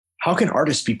How can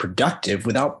artists be productive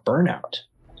without burnout?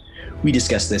 We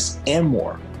discuss this and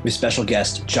more with special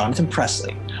guest Jonathan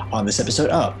Pressley on this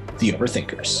episode of The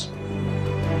Overthinkers.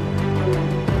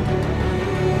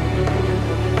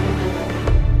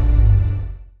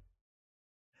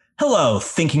 Hello,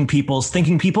 thinking people's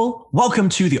thinking people. Welcome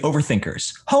to The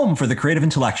Overthinkers, home for the creative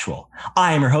intellectual.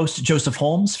 I am your host, Joseph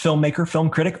Holmes, filmmaker,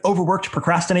 film critic, overworked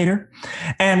procrastinator.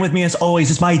 And with me, as always,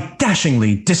 is my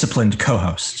dashingly disciplined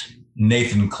co-host,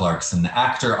 Nathan Clarkson,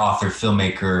 actor, author,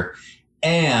 filmmaker,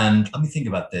 and let me think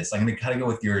about this. I'm going to kind of go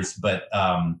with yours, but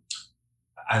I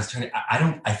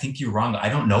think you're wrong. I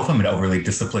don't know if I'm an overly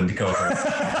disciplined co-host.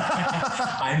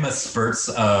 I'm a spurts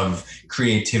of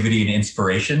creativity and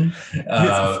inspiration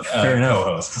fair enough.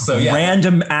 Co-host. So yeah,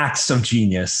 random acts of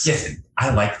genius. Yes,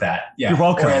 I like that. Yeah, you're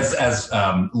welcome. Or as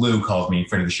Lou called me,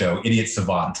 friend of the show, idiot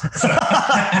savant. So.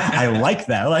 I like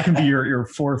that. That can be your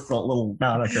fourth little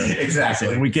moniker. Exactly.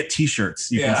 When we get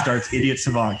T-shirts, you can start idiot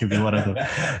savant. Could be one of them.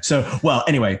 So, well,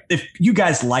 anyway, if you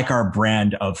guys like our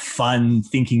brand of fun,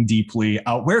 thinking deeply,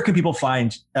 where can people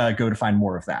go to find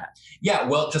more of that? Yeah,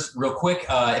 well, just real quick,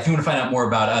 if you want to find out more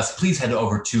about us, please head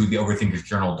over to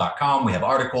theoverthinkersjournal.com. We have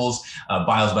articles,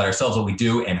 bios about ourselves, what we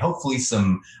do, and hopefully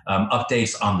some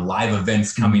updates on live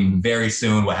events coming very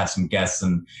soon. We'll have some guests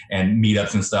and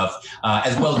meetups and stuff,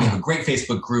 as well as we have a great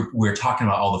Facebook group. We're talking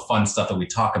about all the fun stuff that we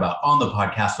talk about on the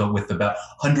podcast, but with about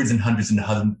hundreds and hundreds and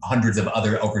hundreds of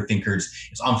other overthinkers.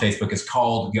 It's on Facebook. It's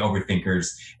called The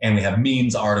Overthinkers, and we have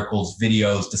memes, articles,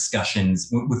 videos, discussions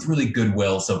with really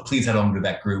goodwill. So please head over to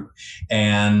that group.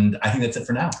 And I think that's it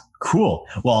for now. Cool.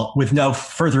 Well, with no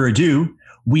further ado,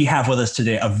 we have with us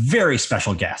today a very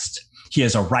special guest. He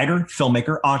is a writer,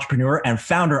 filmmaker, entrepreneur, and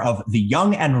founder of The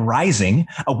Young and Rising,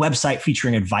 a website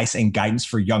featuring advice and guidance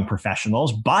for young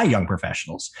professionals by young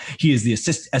professionals. He is the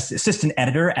assistant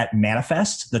editor at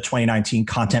Manifest, the 2019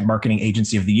 Content Marketing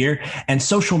Agency of the Year, and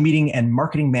social media and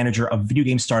marketing manager of video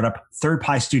game startup Third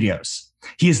Pie Studios.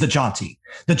 He is the jaunty,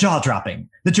 the jaw-dropping,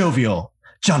 the jovial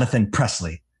Jonathan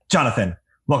Pressley. Jonathan,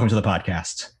 welcome to the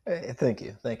podcast. Hey, thank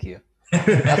you.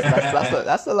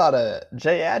 That's a lot of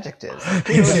J adjectives.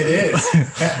 It is.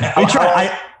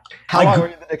 How long were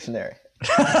you in the dictionary?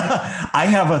 I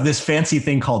have this fancy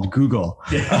thing called Google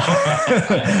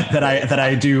that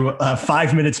I do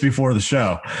 5 minutes before the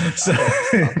show. So,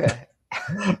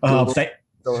 okay.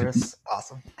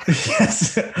 Awesome.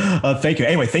 Yes. Thank you.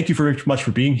 Anyway, thank you very much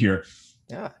for being here.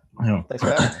 Yeah. Thanks for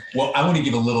having me. Well, I want to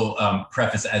give a little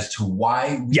preface as to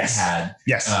why we had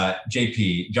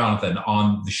Jonathan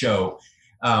on the show.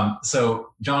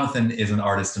 So Jonathan is an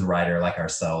artist and writer like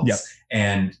ourselves. Yep.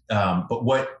 And but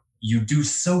what you do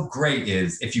so great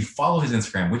is if you follow his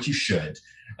Instagram, which you should,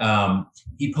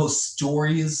 he posts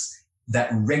stories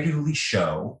that regularly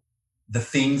show the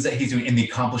things that he's doing and the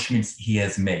accomplishments he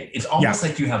has made. It's almost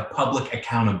like you have public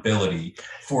accountability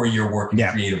for your work in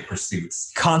creative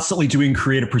pursuits. Constantly doing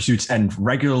creative pursuits and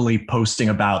regularly posting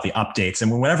about the updates.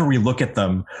 And whenever we look at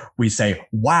them, we say,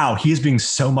 wow, he's being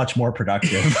so much more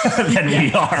productive than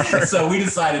we are. So we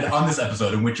decided on this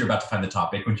episode, in which you're about to find the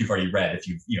topic, which you've already read, if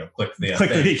you've clicked the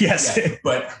thing. Yes. Yeah.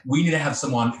 But we need to have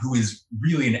someone who is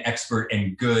really an expert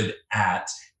and good at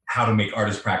how to make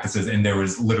artist practices, and there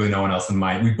was literally no one else in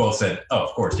mind. We both said, oh, of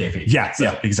course, JP. Yeah,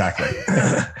 exactly.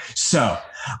 So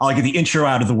I'll get the intro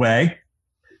out of the way.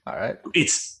 All right.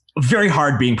 It's very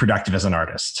hard being productive as an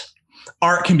artist.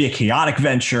 Art can be a chaotic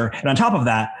venture. And on top of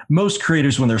that, most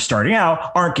creators, when they're starting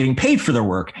out, aren't getting paid for their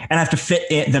work and have to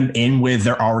fit them in with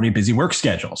their already busy work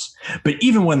schedules. But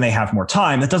even when they have more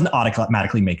time, that doesn't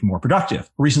automatically make them more productive.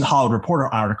 A recent Hollywood Reporter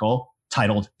article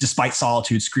titled, Despite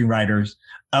Solitude, Screenwriters,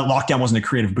 Lockdown wasn't a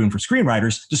creative boon for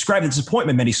screenwriters, described the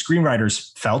disappointment many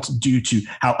screenwriters felt due to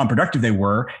how unproductive they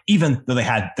were, even though they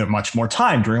had much more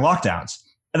time during lockdowns.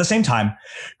 At the same time,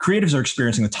 creatives are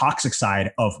experiencing the toxic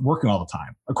side of working all the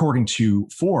time. According to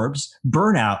Forbes,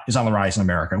 burnout is on the rise in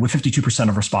America, with 52%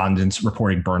 of respondents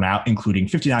reporting burnout, including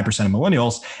 59% of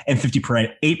millennials and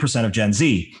 58% of Gen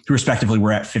Z, who respectively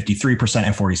were at 53%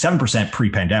 and 47%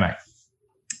 pre-pandemic.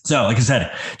 So, like I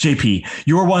said, JP,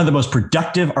 you are one of the most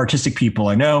productive artistic people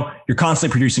I know. You're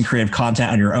constantly producing creative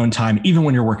content on your own time, even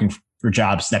when you're working for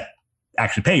jobs that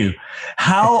actually pay you.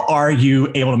 How are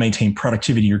you able to maintain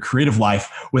productivity in your creative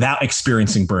life without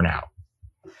experiencing burnout?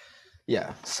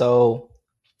 Yeah. So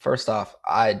first off,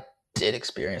 I did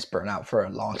experience burnout for a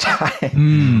long time.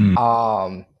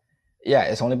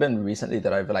 It's only been recently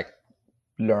that I've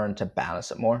learned to balance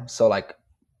it more. So back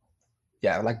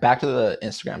to the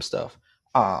Instagram stuff.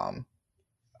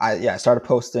 I started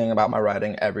posting about my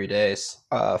writing every day,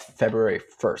 February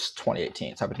 1st,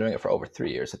 2018. So I've been doing it for over 3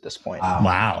 years at this point.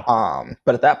 Wow.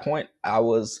 But at that point I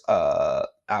was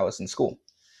in school.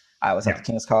 I was at the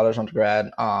King's College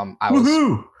undergrad. I was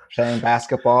Woohoo! playing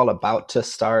basketball, about to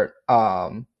start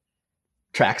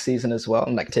track season as well,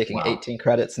 and like taking 18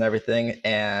 credits and everything.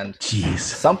 And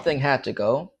something had to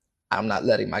go. I'm not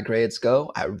letting my grades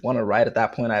go. I want to write. At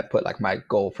that point, I put like my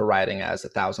goal for writing as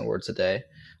 1,000 words a day,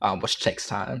 which takes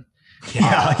time.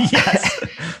 Yes.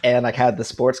 And like had the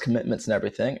sports commitments and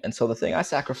everything. And so the thing I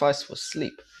sacrificed was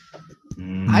sleep.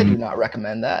 I do not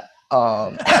recommend that.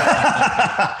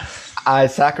 I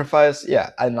sacrificed,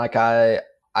 and like I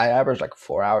averaged like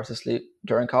 4 hours of sleep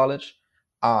during college.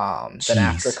 Then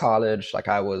after college, like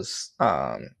I was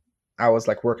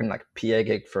like working like PA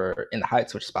gig for In the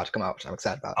Heights, which is about to come out, which I'm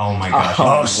excited about. Oh my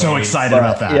gosh. So excited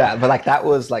about that. Yeah, but like that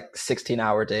was like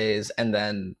 16-hour days and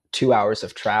then 2 hours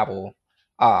of travel.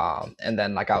 And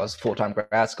then like I was full-time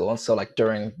grad school. And so like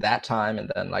during that time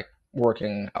and then like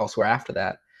working elsewhere after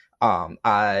that,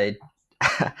 I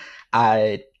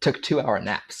took 2-hour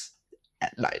naps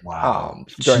at night.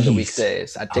 During the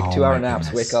weekdays. I'd take 2-hour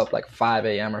naps, wake up like 5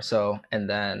 a.m. or so, and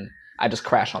then I just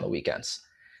crash on the weekends.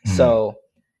 So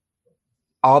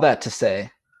all that to say,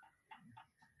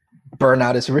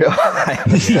 burnout is real. I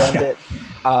understand it.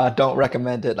 Don't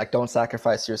recommend it. Like, don't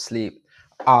sacrifice your sleep.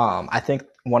 I think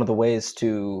one of the ways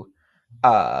to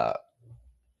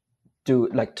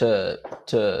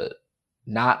to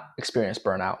not experience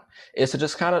burnout is to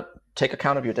just kind of take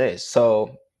account of your days.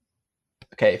 So,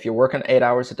 okay, if you're working 8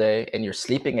 hours a day and you're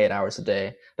sleeping 8 hours a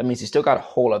day, that means you still got a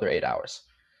whole other 8 hours.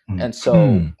 And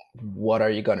so what are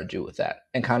you going to do with that?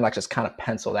 And kind of like just kind of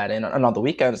pencil that in. And on the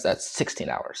weekends, that's 16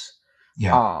 hours.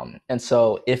 And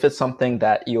so if it's something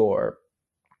that you're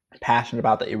passionate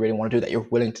about, that you really want to do, that you're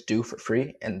willing to do for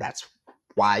free, and that's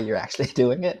why you're actually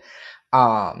doing it,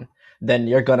 then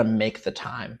you're going to make the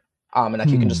time. And like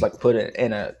you can just like put it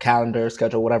in a calendar,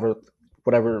 schedule,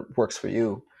 whatever works for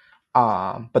you.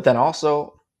 But then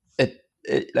also it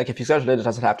like if you schedule it, it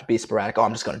doesn't have to be sporadic. Oh,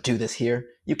 I'm just going to do this here.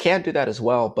 You can do that as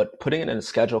well, but putting it in a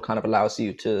schedule kind of allows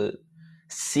you to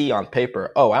see on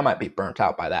paper, oh, I might be burnt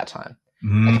out by that time.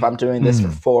 Like if I'm doing this for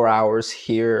 4 hours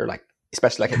here, like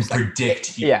especially like you can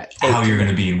predict how you're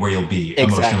going to be and where you'll be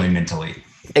emotionally, mentally.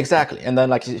 Exactly. And then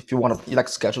like if you want to, like,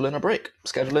 schedule in a break,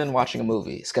 schedule in watching a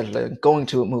movie, schedule in going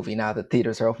to a movie now that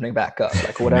theaters are opening back up,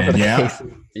 like whatever the case is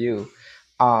for you.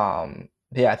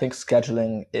 I think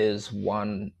scheduling is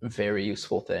one very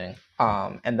useful thing.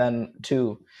 And then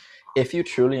two, if you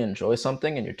truly enjoy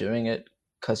something and you're doing it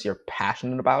because you're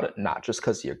passionate about it, not just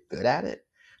because you're good at it,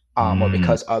 or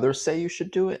because others say you should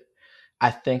do it,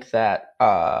 I think that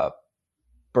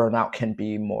burnout can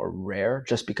be more rare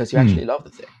just because you actually love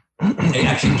the thing. It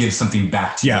actually gives something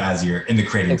back to you as you're in the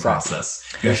creative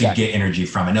process. You actually get energy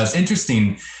from it. Now, it's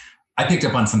interesting. I picked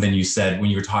up on something you said when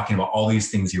you were talking about all these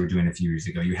things you were doing a few years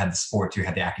ago. You had the sports, you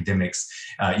had the academics,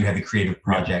 you had the creative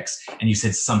projects, and you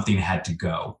said something had to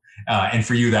go. And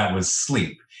for you, that was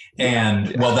sleep.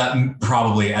 And well, that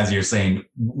probably, as you're saying,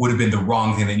 would have been the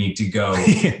wrong thing that needed to go.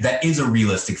 That is a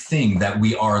realistic thing, that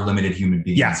we are limited human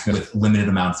beings with limited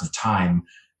amounts of time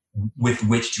with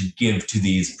which to give to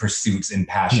these pursuits and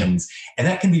passions. And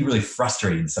that can be really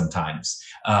frustrating sometimes,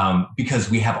 because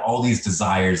we have all these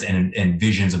desires and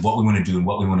visions of what we want to do and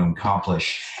what we want to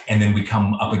accomplish. And then we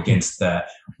come up against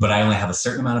but I only have a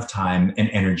certain amount of time and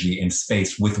energy and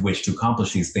space with which to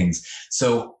accomplish these things.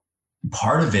 So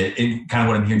part of it, and kind of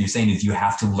what I'm hearing you saying, is you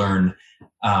have to learn,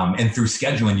 and through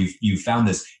scheduling, you found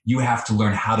this, you have to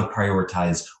learn how to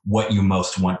prioritize what you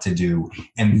most want to do.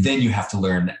 And then you have to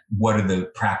learn what are the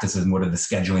practices and what are the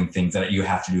scheduling things that you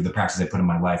have to do, the practices I put in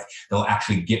my life that'll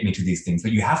actually get me to these things.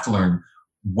 But you have to learn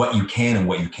what you can and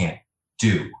what you can't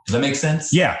do. Does that make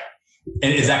sense? Yeah.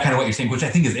 And is that kind of what you're saying? Which I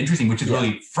think is interesting, which is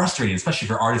really frustrating, especially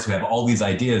for artists who have all these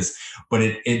ideas.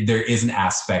 But there is an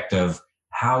aspect of,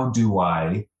 how do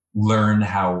I learn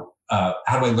how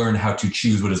do I learn how to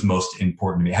choose what is most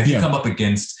important to me? Have you come up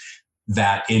against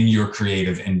that in your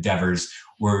creative endeavors,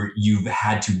 where you've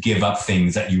had to give up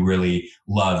things that you really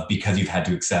love because you've had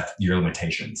to accept your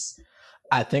limitations?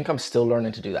 I think I'm still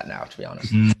learning to do that now, to be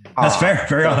honest. That's fair.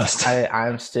 Very honest.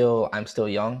 I'm still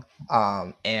young.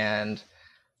 And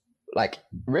like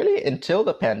really until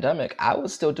the pandemic, I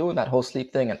was still doing that whole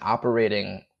sleep thing and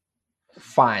operating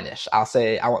fine-ish. I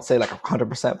won't say like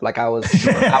 100%, but like I was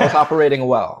operating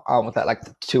well with that, like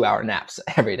the 2-hour naps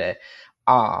every day.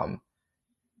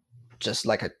 Just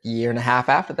like a year and a half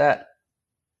after that,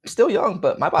 I'm still young,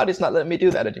 but my body's not letting me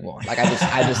do that anymore. Like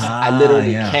I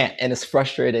literally can't, and it's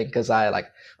frustrating because I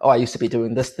used to be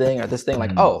doing this thing or this thing.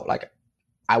 Like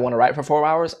I want to write for 4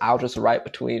 hours. I'll just write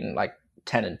between like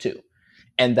 10 and 2,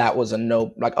 and that was a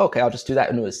no. Like okay, I'll just do that,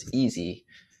 and it was easy.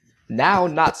 Now,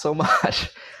 not so much.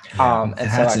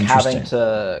 And so like having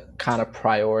to kind of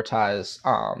prioritize.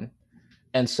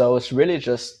 And so it's really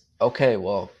just, okay,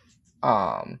 well,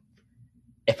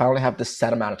 if I only have this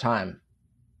set amount of time,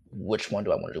 which one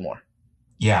do I want to do more?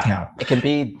 Yeah. It can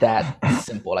be that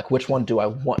simple. Like, which one do I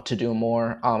want to do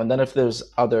more? And then if there's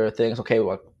other things, okay,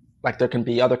 well, like there can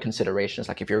be other considerations.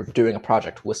 Like if you're doing a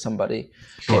project with somebody,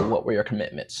 okay, what were your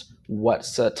commitments?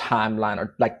 What's a timeline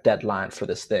or like deadline for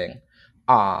this thing?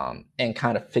 And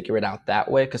kind of figure it out that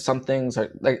way. Because some things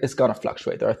are like, it's going to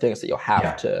fluctuate. There are things that you'll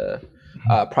have to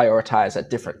prioritize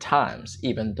at different times,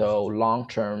 even though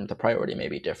long-term, the priority may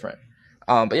be different.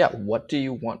 But yeah, what do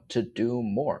you want to do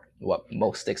more? What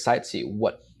most excites you?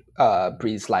 What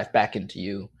breathes life back into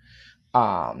you?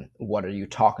 What are you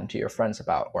talking to your friends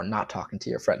about or not talking to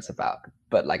your friends about?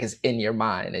 But like it's in your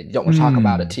mind and you don't want to talk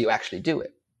about it till you actually do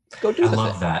it. Go do it. I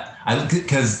love that.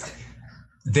 Because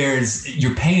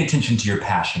you're paying attention to your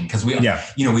passion, because we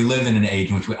live in an age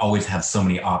in which we always have so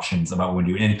many options about what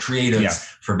we do. And creatives,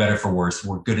 for better, for worse,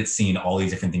 we're good at seeing all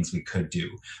these different things we could do.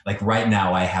 Like right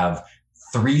now I have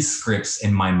 3 scripts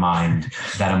in my mind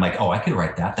that I'm like, oh, I could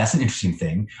write that. That's an interesting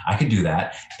thing. I could do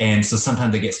that. And so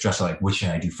sometimes I get stressed, like, what should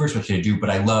I do first? What should I do? But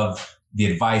I love the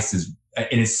advice and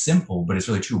it's simple, but it's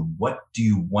really true. What do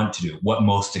you want to do? What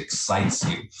most excites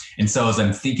you? And so as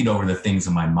I'm thinking over the things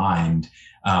in my mind,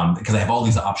 because I have all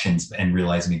these options and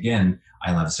realizing again, I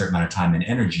only have a certain amount of time and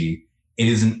energy, it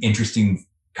is an interesting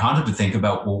concept to think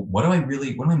about, well, what am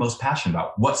I most passionate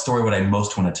about? What story would I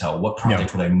most want to tell? What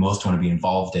project would I most want to be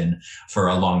involved in for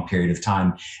a long period of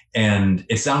time? And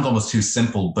it sounds almost too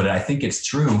simple, but I think it's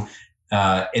true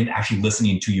in actually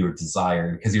listening to your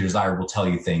desire, because your desire will tell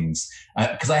you things.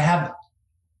 Because I have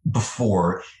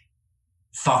before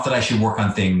thought that I should work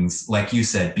on things, like you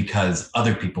said, because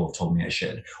other people have told me I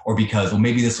should, or because, well,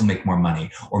 maybe this will make more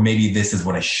money, or maybe this is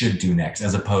what I should do next,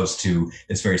 as opposed to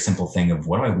this very simple thing of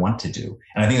what do I want to do?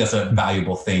 And I think that's a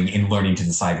valuable thing in learning to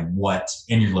decide what,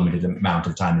 in your limited amount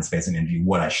of time and space and energy,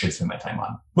 what I should spend my time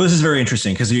on. Well, this is very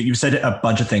interesting because you've said a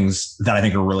bunch of things that I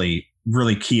think are really,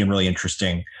 really key and really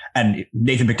interesting. And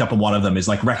Nathan picked up on one of them, is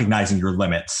like recognizing your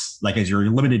limits. Like as you're a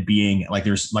limited being,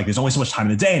 there's only so much time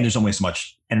in the day and there's only so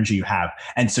much energy you have.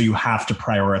 And so you have to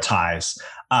prioritize.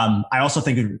 I also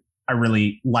think I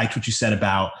really liked what you said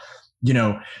about,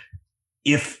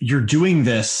 if you're doing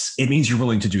this, it means you're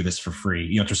willing to do this for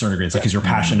free, to a certain degree. It's like, because you're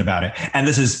passionate about it. And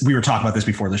we were talking about this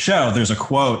before the show. There's a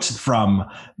quote from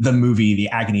the movie, The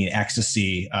Agony and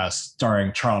Ecstasy,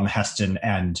 starring Charlton Heston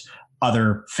and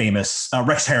other famous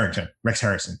Rex Harrison, and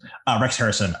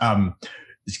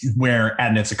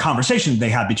it's a conversation they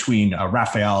had between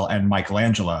Raphael and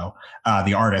Michelangelo,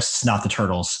 the artists, not the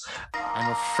turtles.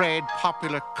 I'm afraid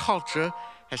popular culture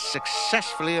has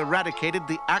successfully eradicated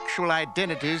the actual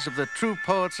identities of the true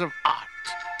poets of art.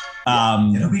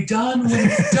 It'll be done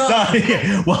when it's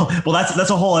done. well, that's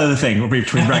a whole other thing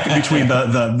between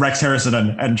the Rex Harrison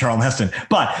and Charlton Heston.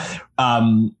 But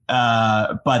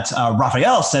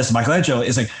Raphael says to Michelangelo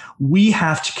is like, we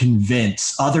have to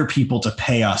convince other people to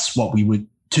pay us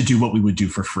to do what we would do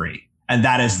for free. And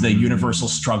that is the universal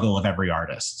struggle of every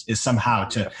artist, is somehow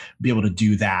to be able to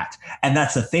do that. And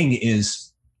that's the thing is,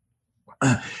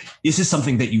 this is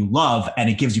something that you love and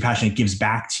it gives you passion, it gives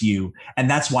back to you. And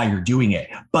that's why you're doing it.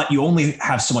 But you only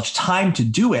have so much time to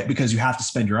do it because you have to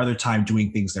spend your other time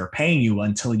doing things that are paying you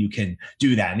until you can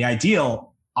do that. And the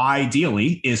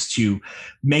ideally is to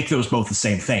make those both the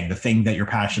same thing. The thing that you're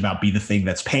passionate about be the thing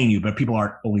that's paying you, but people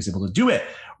aren't always able to do it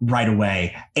right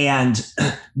away. And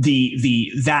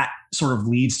that sort of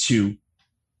leads to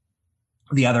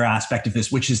the other aspect of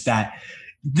this, which is that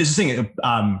this thing,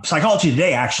 Psychology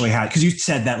Today actually had, because you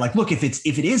said that, like, look, if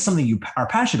it is something you are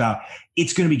passionate about,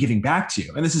 it's going to be giving back to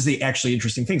you. And this is the actually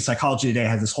interesting thing. Psychology Today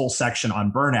has this whole section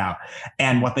on burnout.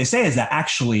 And what they say is that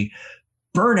actually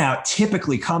burnout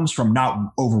typically comes from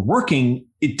not overworking.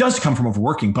 It does come from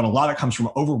overworking, but a lot of it comes from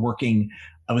overworking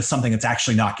with something that's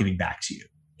actually not giving back to you.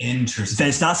 Interesting. That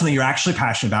it's not something you're actually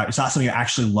passionate about. It's not something you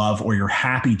actually love or you're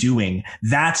happy doing.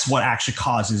 That's what actually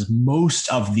causes most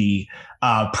of the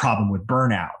problem with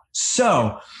burnout.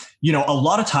 So, a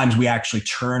lot of times we actually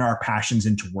turn our passions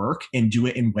into work and do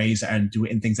it in ways and do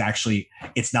it in things actually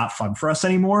it's not fun for us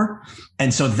anymore.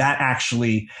 And so that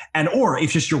actually, or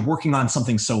if just you're working on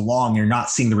something so long, you're not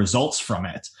seeing the results from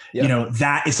it,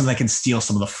 that is something that can steal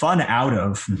some of the fun out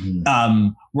of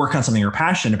work on something you're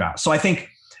passionate about. So I think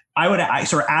I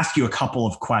sort of ask you a couple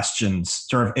of questions,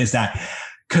 is that,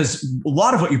 because a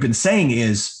lot of what you've been saying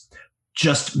is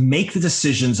just make the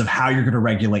decisions of how you're going to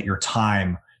regulate your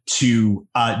time to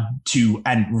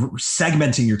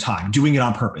segmenting your time, doing it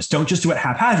on purpose. Don't just do it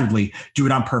haphazardly, do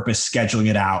it on purpose, scheduling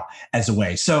it out as a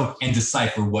way. So, and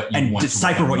decipher what you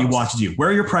want to do. Where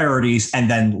are your priorities, and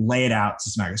then lay it out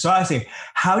systematically. So I say,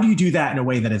 how do you do that in a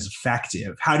way that is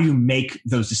effective? How do you make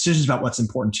those decisions about what's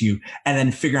important to you, and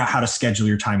then figure out how to schedule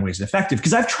your time in ways that are effective?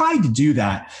 Because I've tried to do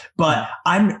that, but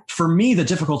for me, the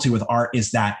difficulty with art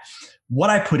is that what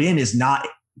I put in is not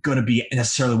going to be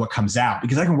necessarily what comes out,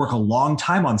 because I can work a long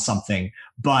time on something,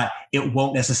 but it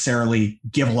won't necessarily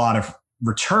give a lot of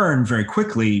return very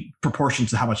quickly, proportion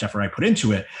to how much effort I put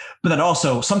into it. But then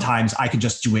also sometimes I could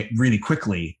just do it really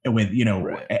quickly with,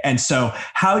 right. And so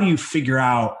how do you figure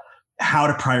out how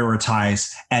to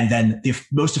prioritize, and then the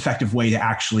most effective way to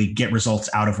actually get results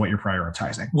out of what you're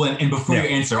prioritizing? Well, and before you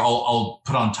answer, I'll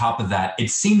put on top of that.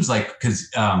 It seems like, because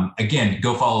again,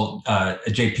 go follow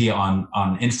JP on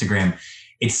Instagram.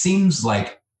 It seems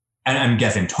like, and I'm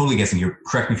totally guessing here,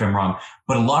 correct me if I'm wrong,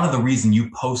 but a lot of the reason you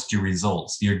post your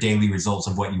results, your daily results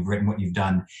of what you've written, what you've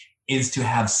done, is to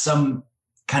have some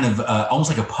kind of almost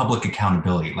like a public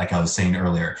accountability, like I was saying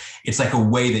earlier. It's like a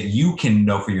way that you can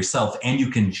know for yourself, and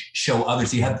you can show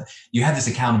others. You have this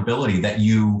accountability that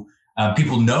you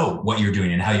people know what you're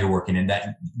doing and how you're working, and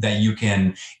that you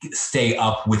can stay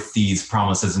up with these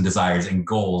promises and desires and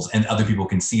goals, and other people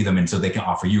can see them, and so they can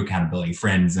offer you accountability,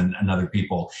 friends and other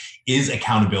people. Is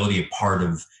accountability a part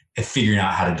of figuring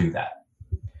out how to do that?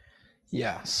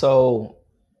 Yeah. So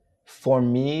for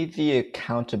me, the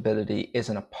accountability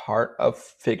isn't a part of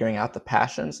figuring out the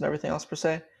passions and everything else per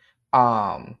se.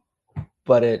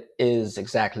 But it is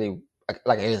exactly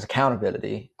like it is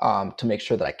accountability to make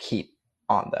sure that I keep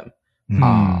on them.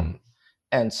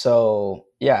 And so,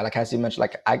 yeah, like as you mentioned,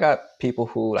 like I got people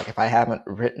who, like, if I haven't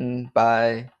written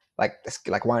by like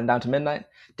winding down to midnight,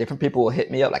 different people will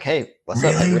hit me up like, hey, what's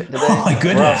up? Like, written today? Oh my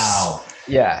goodness. Wow.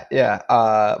 Yeah.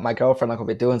 My girlfriend like will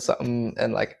be doing something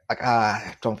and like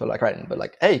I don't feel like writing, but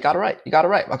like, hey, you gotta write.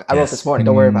 Like, I wrote this morning.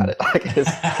 Don't worry about it. Like, it's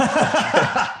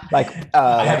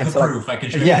I have the proof. I can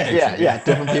show you. Yeah.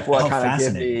 Different people are kind of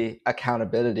give me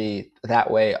accountability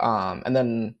that way. And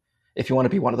then if you want to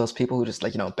be one of those people who just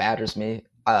like, badgers me,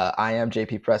 I am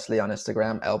JP Pressley on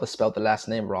Instagram. Elvis spelled the last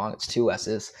name wrong. It's 2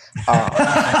 S's.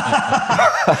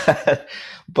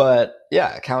 But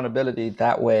yeah, accountability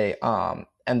that way.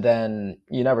 And then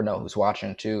you never know who's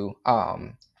watching too.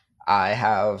 I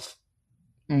have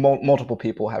multiple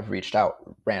people have reached out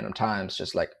random times,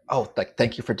 just like, oh, like,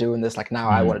 thank you for doing this. Like, now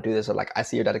I want to do this. Or like, I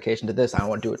see your dedication to this. I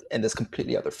want to do it in this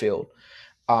completely other field.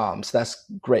 So that's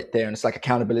great there. And it's like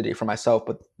accountability for myself,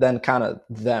 but then kind of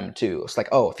them too. It's like,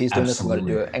 oh, if he's doing this, I'm going to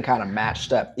do it, and kind of match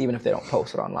step, even if they don't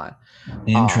post it online.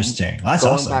 Interesting. That's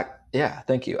awesome.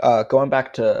 Thank you. Going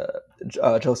back to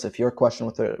Joseph, your question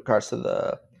with regards to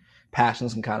the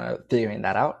passions and kind of figuring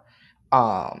that out.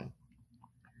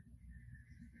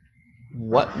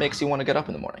 What makes you want to get up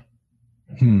in the morning?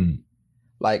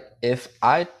 Like, if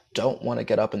I don't want to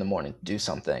get up in the morning, do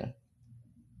something,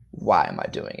 why am I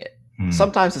doing it?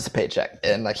 Sometimes it's a paycheck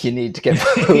and like you need to get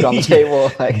food on the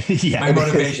table. Like, my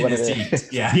motivation is to eat.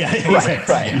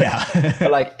 Right. Yeah. But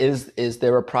like, is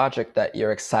there a project that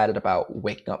you're excited about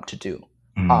waking up to do?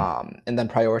 And then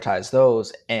prioritize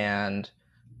those and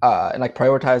like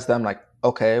prioritize them. Like,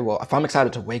 okay, well, if I'm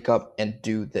excited to wake up and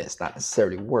do this, not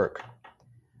necessarily work.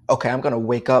 Okay, I'm going to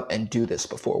wake up and do this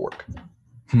before work.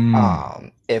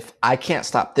 If I can't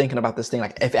stop thinking about this thing,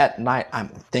 like if at night I'm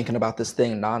thinking about this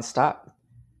thing nonstop,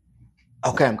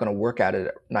 okay, I'm going to work at it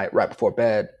at night right before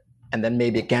bed, and then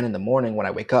maybe again in the morning when I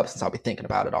wake up, since I'll be thinking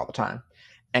about it all the time,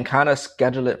 and kind of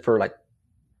schedule it for like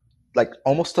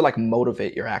almost to like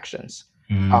motivate your actions.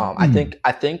 I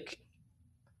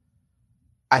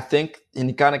think, and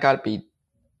you kind of got to be,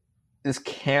 this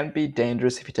can be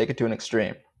dangerous if you take it to an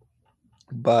extreme,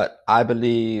 but I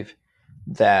believe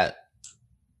that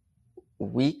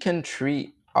we can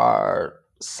treat our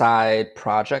side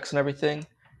projects and everything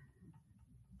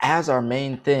as our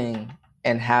main thing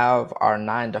and have our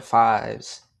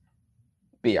 9-to-5s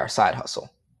be our side hustle.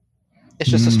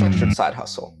 It's just a structured side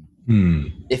hustle.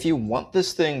 If you want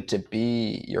this thing to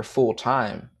be your full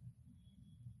time,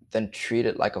 then treat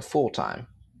it like a full time.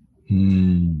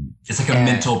 It's like a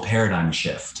mental paradigm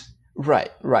shift.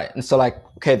 Right. And so like,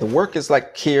 okay, the work is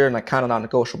like here and like kind of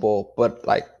non-negotiable, but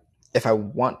like if I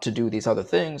want to do these other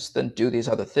things, then do these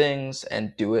other things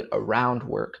and do it around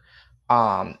work.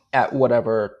 At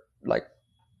whatever like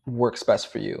works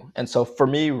best for you. And so for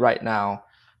me right now,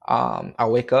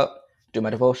 I'll wake up, do my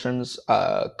devotions,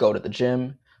 go to the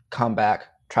gym, come back,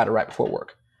 try to write before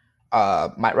work.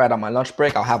 Might write on my lunch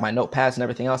break. I'll have my notepads and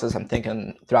everything else as I'm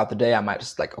thinking throughout the day. I might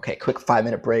just like, okay, quick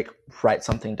 5-minute break, write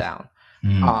something down.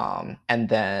 And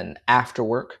then after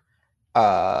work,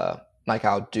 like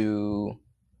I'll do,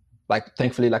 like,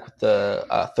 thankfully, like with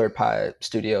the third party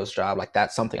studios job, like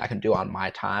that's something I can do on my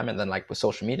time. And then like with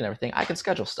social media and everything, I can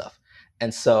schedule stuff.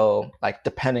 And so like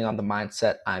depending on the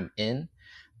mindset I'm in,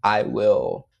 I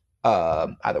will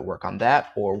either work on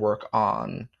that or work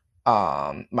on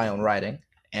my own writing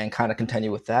and kind of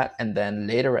continue with that. And then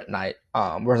later at night,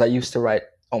 whereas I used to write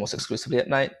almost exclusively at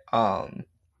night, now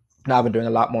I've been doing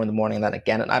a lot more in the morning and then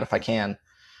again at night if I can.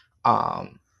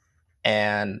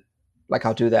 And like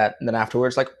I'll do that, and then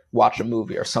afterwards, like watch a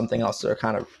movie or something else to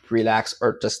kind of relax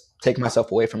or just take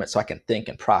myself away from it so I can think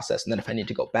and process. And then if I need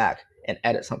to go back and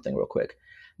edit something real quick,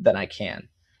 then I can.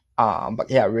 But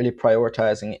yeah, really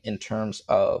prioritizing in terms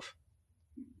of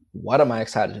what am I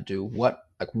excited to do? What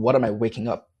am I waking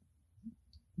up?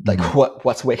 Like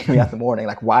what's waking me up in the morning?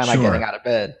 Like why am I getting out of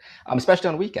bed? Especially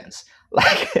on weekends.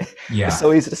 Like it's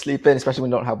so easy to sleep in, especially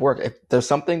when you don't have work. If there's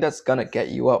something that's gonna get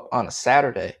you up on a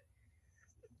Saturday,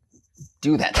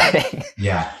 do that thing.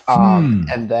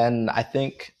 And then I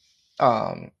think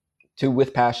too,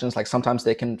 with passions, like sometimes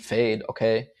they can fade.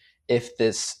 Okay,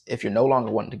 if you're no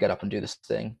longer wanting to get up and do this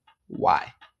thing,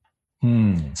 why?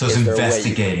 So it's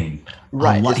investigating.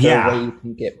 Right. Is there a way you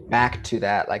can get back to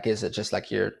that? Like, is it just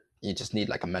like you just need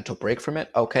like a mental break from it?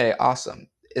 Okay, awesome.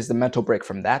 Is the mental break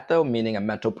from that though, meaning a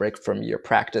mental break from your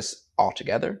practice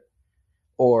altogether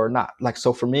or not? Like,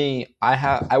 so for me,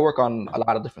 I work on a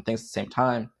lot of different things at the same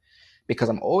time because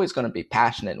I'm always going to be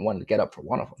passionate and wanting to get up for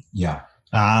one of them.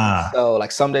 So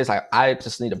like some days I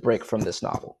just need a break from this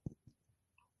novel.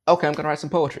 Okay, I'm going to write some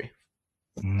poetry.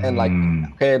 And like,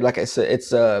 okay, like it's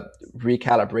a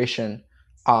recalibration.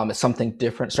 It's something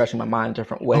different, stretching my mind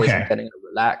different ways, I'm getting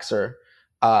a relaxer.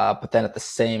 But then at the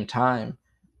same time,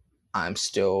 I'm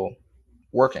still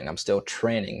working. I'm still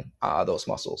training those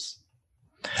muscles.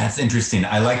 That's interesting.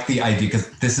 I like the idea because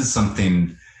this is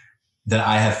something that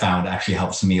I have found actually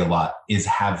helps me a lot is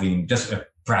having just a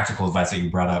practical advice that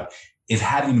you brought up is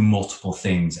having multiple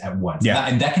things at once.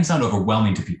 And that can sound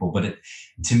overwhelming to people, but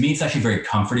to me, it's actually very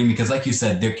comforting because like you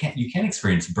said, you can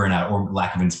experience burnout or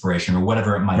lack of inspiration or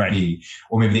whatever it might be,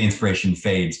 or maybe the inspiration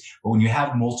fades. But when you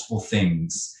have multiple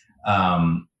things,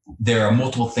 there are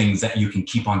multiple things that you can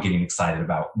keep on getting excited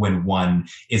about when one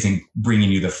isn't bringing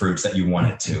you the fruits that you want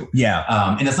it to.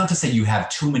 And it's not to say you have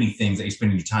too many things that you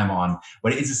spend your time on,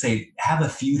 but it is to say have a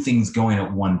few things going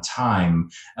at one time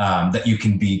that you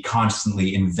can be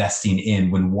constantly investing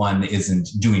in when one isn't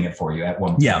doing it for you at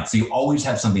one point. So you always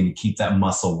have something to keep that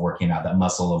muscle working out, that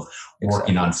muscle of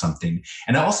working on something.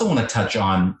 And I also want to touch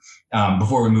on,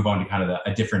 before we move on to kind of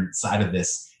a different side of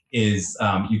this, is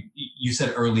you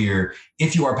said earlier,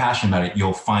 if you are passionate about it,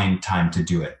 you'll find time to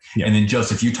do it. And then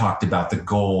Joseph, you talked about the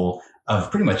goal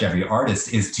of pretty much every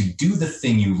artist is to do the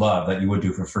thing you love that you would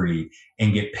do for free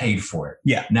and get paid for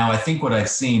it. Now, I think what I've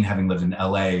seen, having lived in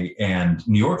LA and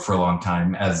New York for a long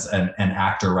time as an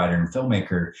actor, writer, and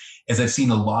filmmaker, is I've seen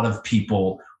a lot of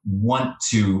people want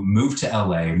to move to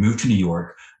LA, move to New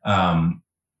York, and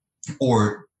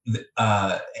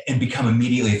become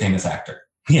immediately a famous actor.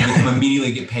 You can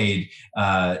immediately get paid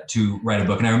to write a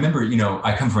book. And I remember,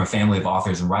 I come from a family of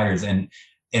authors and writers, and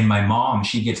my mom,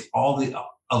 she gets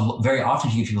very often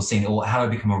she gets people saying, "Well, how do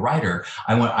I become a writer?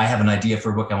 I have an idea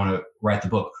for a book. I want to write the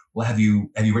book." Well, have you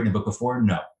written a book before?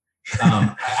 No.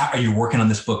 Are you working on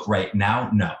this book right now?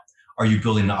 No. Are you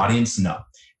building an audience? No.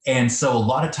 And so a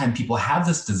lot of time people have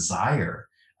this desire,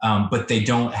 but they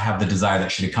don't have the desire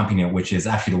that should accompany it, which is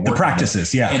actually to work the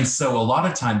practices. And so a lot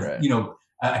of times,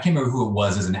 I can't remember who it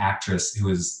was as an actress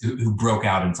who broke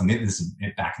out in something. This is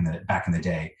back in the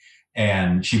day,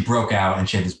 and she broke out and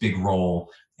she had this big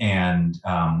role. And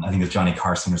I think it was Johnny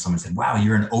Carson or someone said, "Wow,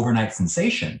 you're an overnight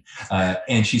sensation."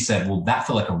 And she said, "Well, that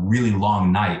felt like a really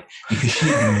long night," because she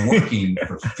had been working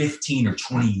for 15 or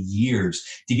 20 years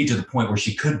to get to the point where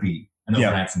she could be an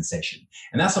overnight sensation.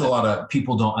 And that's what a lot of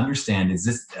people don't understand is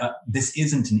this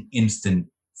isn't an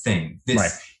instant thing.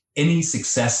 Any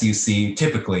success you see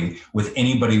typically with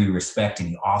anybody we respect,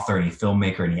 any author, any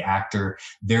filmmaker, any actor,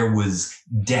 there was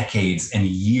decades and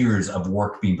years of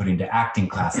work being put into acting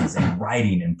classes and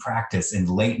writing and practice and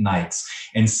late nights.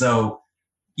 And so,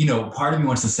 part of me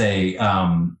wants to say,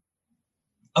 the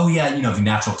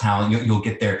natural talent, you'll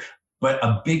get there. But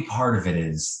a big part of it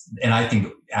is, and I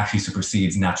think actually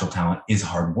supersedes natural talent, is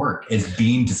hard work, is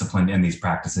being disciplined in these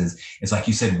practices. It's like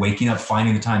you said, waking up,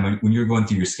 finding the time when you're going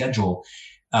through your schedule,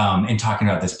 and talking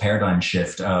about this paradigm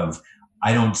shift of,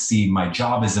 I don't see my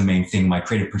job as the main thing, my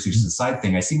creative pursuits as a side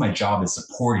thing. I see my job as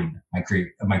supporting my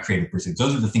creative pursuits.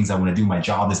 Those are the things I want to do. My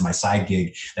job is my side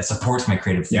gig that supports my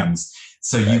creative things.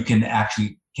 So you can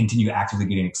actually continue actively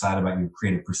getting excited about your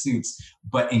creative pursuits.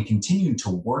 But in continuing to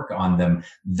work on them,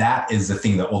 that is the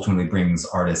thing that ultimately brings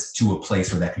artists to a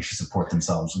place where they can support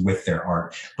themselves with their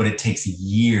art. But it takes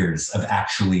years of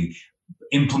actually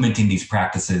implementing these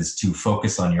practices to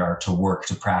focus on your art, to work,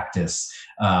 to practice,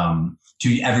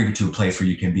 to ever get to a place where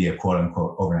you can be a quote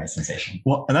unquote overnight sensation.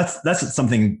 Well, and that's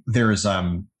something. There's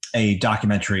a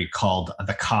documentary called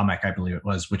The Comic, I believe it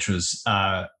was, which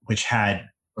had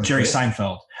Jerry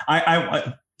Seinfeld.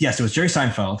 Yes, it was Jerry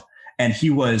Seinfeld, and he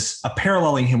was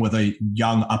paralleling him with a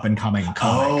young up and coming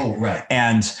comic. Oh, right.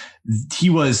 And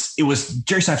it was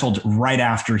Jerry Seinfeld right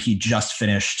after he just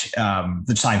finished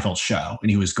the Seinfeld show, and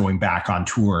he was going back on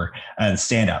tour and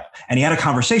stand up. And he had a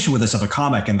conversation with this other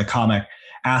comic, and the comic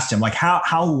asked him, like,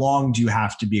 how long do you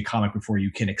have to be a comic before you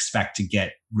can expect to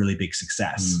get really big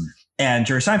success? And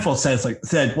Jerry Seinfeld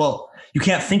said, well, you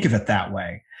can't think of it that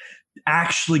way.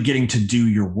 Actually getting to do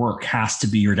your work has to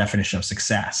be your definition of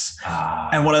success.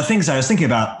 And one of the things I was thinking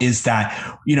about is that,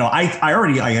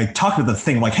 I talked about the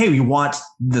thing like, hey, we want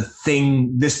this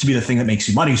to be the thing that makes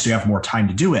you money so you have more time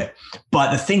to do it.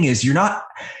 But the thing is,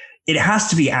 it has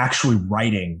to be actually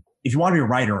writing. If you want to be a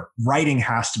writer, writing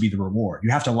has to be the reward. You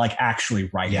have to like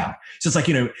actually writing. Yeah. So it's like,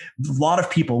 a lot of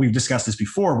people, we've discussed this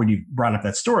before when you brought up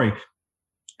that story,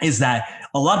 is that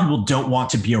a lot of people don't want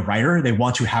to be a writer. They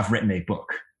want to have written a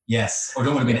book. Yes. Or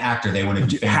don't want to be an actor. They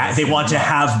want to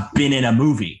have been in a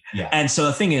movie. Yeah. And so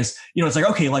the thing is, it's like,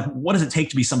 okay, like what does it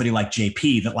take to be somebody like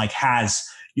JP that like has,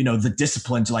 the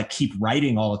discipline to like keep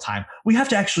writing all the time? We have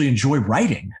to actually enjoy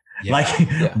writing.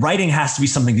 Yeah. Writing has to be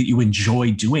something that you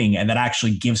enjoy doing and that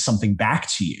actually gives something back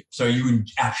to you. So you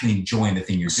actually enjoying the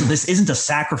thing you're doing. So this isn't a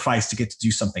sacrifice to get to do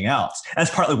something else.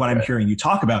 That's partly what I'm hearing you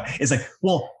talk about is like,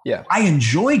 well, I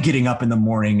enjoy getting up in the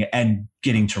morning and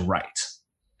getting to write.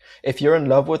 If you're in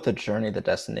love with the journey, the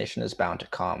destination is bound to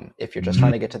come. If you're just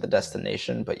trying to get to the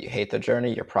destination, but you hate the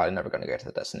journey, you're probably never going to get to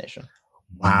the destination.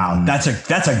 Wow. That's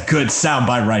a good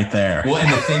soundbite right there. Well,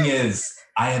 and the thing is,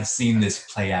 I have seen this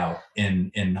play out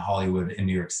in Hollywood, in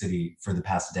New York City for the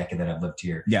past decade that I've lived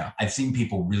here. Yeah. I've seen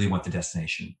people really want the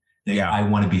destination. I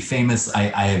want to be famous. I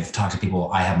have talked to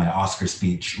people. I have my Oscar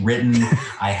speech written.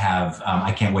 I have,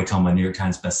 I can't wait till I'm a New York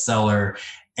Times bestseller.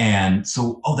 And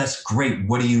so, that's great.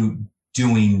 What are you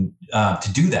doing to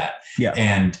do that? Yeah.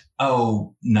 And,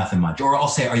 nothing much. Or I'll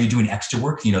say, are you doing extra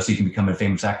work, so you can become a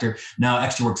famous actor? No,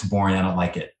 extra work's boring. I don't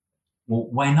like it. Well,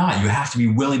 why not? You have to be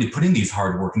willing to put in these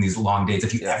hard work and these long days.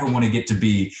 If you ever want to get to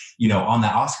be, on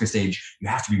that Oscar stage, you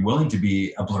have to be willing to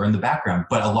be a blur in the background.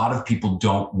 But a lot of people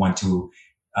don't want to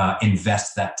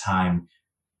invest that time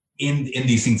in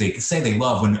these things they say they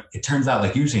love, when it turns out,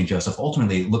 like you were saying, Joseph,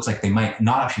 ultimately it looks like they might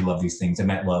not actually love these things. They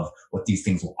might love what these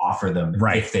things will offer them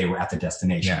if they were at the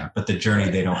destination. Yeah. But the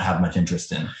journey they don't have much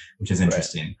interest in, which is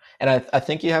interesting. Right. And I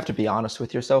think you have to be honest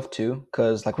with yourself too,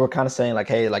 because like we're kind of saying like,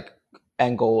 hey, like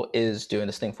end goal is doing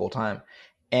this thing full time.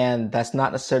 And that's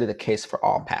not necessarily the case for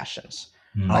all passions.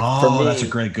 Like, for me, that's a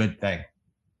good thing.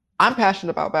 I'm passionate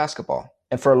about basketball.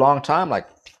 And for a long time, like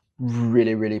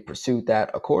really, really pursued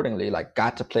that accordingly, like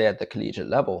got to play at the collegiate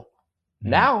level.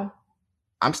 Now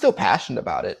I'm still passionate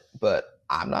about it, but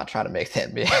I'm not trying to make the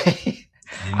NBA.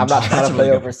 I'm not trying to play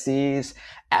overseas.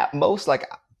 At most,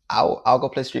 like I'll go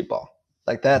play street ball.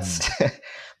 Like that's,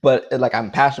 but like I'm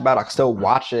passionate about it. I can still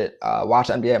watch it, watch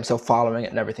the NBA. I'm still following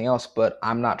it and everything else, but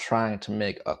I'm not trying to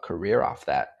make a career off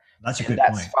that. That's a good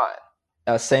point. That's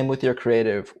fine. Same with your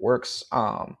creative works.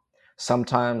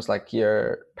 Sometimes like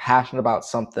you're passionate about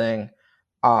something,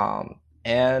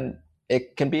 and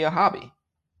it can be a hobby.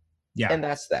 Yeah. And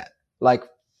that's that. Like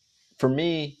for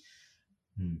me,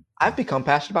 I've become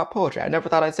passionate about poetry. I never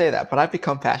thought I'd say that, but I've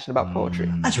become passionate about poetry.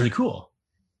 That's really cool.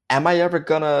 Am I ever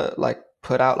gonna like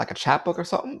put out like a chapbook or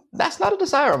something? That's not a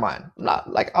desire of mine.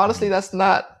 Not like, honestly, that's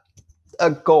not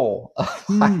a goal of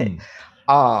mine.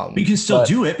 But you can still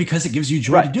do it because it gives you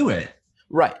joy to do it.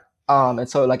 Right. And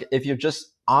so like if you're just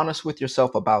honest with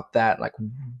yourself about that, like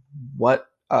what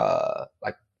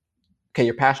like, okay,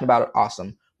 you're passionate about it,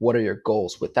 awesome. What are your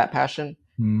goals with that passion?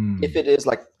 If it is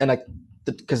like, and like,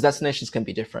 because destinations can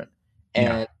be different,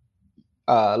 and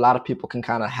a lot of people can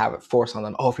kind of have it forced on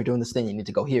them. Oh, if you're doing this thing, you need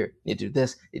to go here, you need to do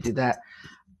this, you do that.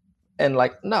 And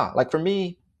like, no, like for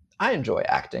me, I enjoy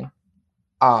acting.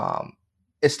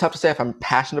 It's tough to say if I'm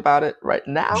passionate about it right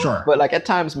now, but like at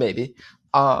times maybe.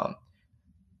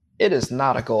 It is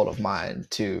not a goal of mine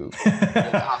to be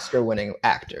an Oscar-winning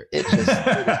actor. It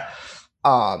just,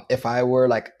 if I were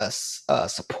like a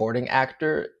supporting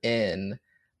actor in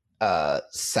a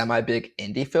semi-big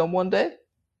indie film one day,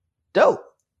 dope.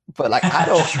 But like, I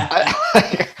don't,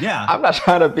 I'm not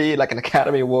trying to be like an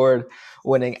Academy Award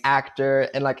winning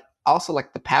actor. And like, also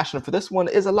like the passion for this one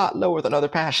is a lot lower than other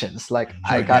passions. Like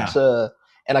I Sure, got to,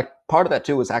 and like part of that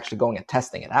too was actually going and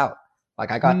testing it out.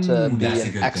 Like I got to be that's a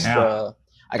an good thing. extra.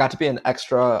 I got to be an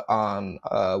extra on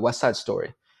West Side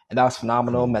Story, and that was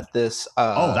phenomenal. Met this.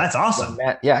 Oh, that's awesome.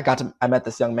 Man, yeah, I met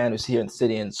this young man who's here in the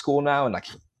city in school now, and like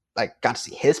got to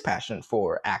see his passion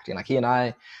for acting. Like he and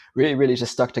I really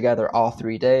just stuck together all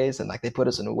 3 days, and like they put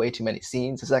us in way too many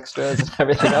scenes as extras and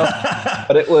everything else.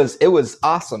 But it was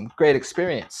awesome, great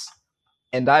experience.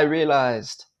 And I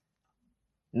realized,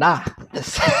 nah,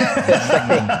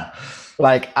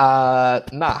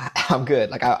 nah, I'm good.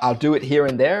 Like I'll do it here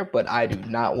and there, but I do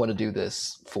not want to do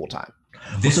this full time.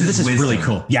 This is really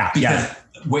cool. Yeah, because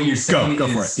what you're saying go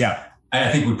is, for it. Yeah,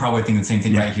 I think we probably think the same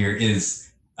thing right here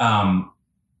is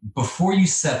before you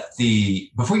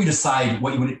decide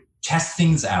what you want to test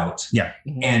things out. Yeah,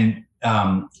 and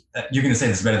you're going to say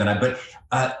this better than I, but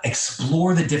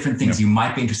explore the different things you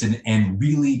might be interested in and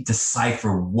really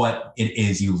decipher what it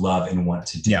is you love and want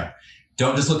to do. Yeah.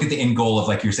 Don't just look at the end goal of,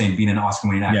 like you're saying, being an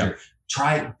Oscar-winning actor. Yeah.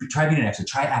 Try being an actor,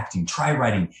 try acting, try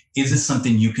writing. Is this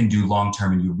something you can do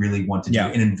long-term and you really want to do?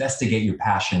 And investigate your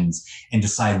passions and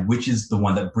decide which is the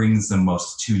one that brings the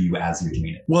most to you as you're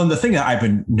doing it. Well, and the thing that I've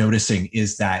been noticing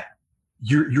is that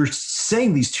you're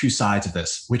saying these two sides of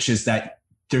this, which is that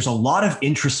there's a lot of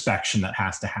introspection that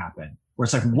has to happen, where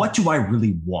it's like, what do I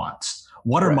really want?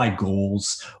 What are my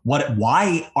goals?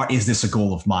 Is this a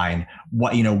goal of mine?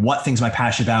 What things am I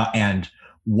passionate about, and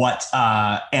what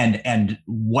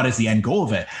what is the end goal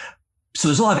of it? So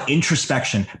there's a lot of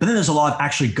introspection, but then there's a lot of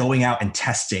actually going out and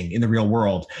testing in the real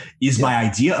world. Is my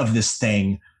idea of this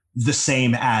thing the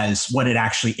same as what it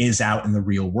actually is out in the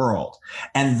real world?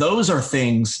 And those are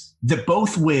things that,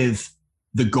 both with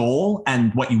the goal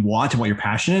and what you want and what your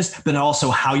passion is, but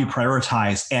also how you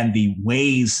prioritize and the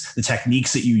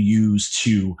techniques that you use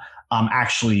to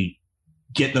actually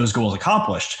get those goals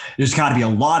accomplished. There's got to be a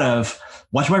lot of,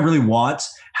 what do I really want?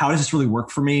 How does this really work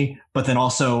for me? But then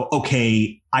also,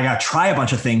 okay, I got to try a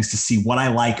bunch of things to see what I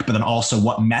like, but then also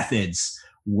what methods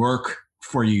work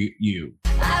for you.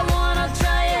 I want to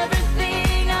try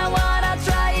everything. I want to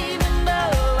try even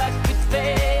though I could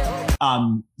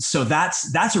fail. So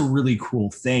that's a really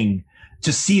cool thing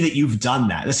to see that you've done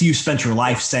that. That's you spent your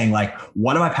life saying, like,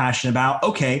 what am I passionate about?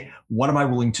 Okay, what am I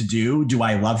willing to do? Do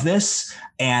I love this?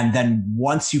 And then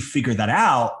once you figure that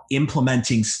out,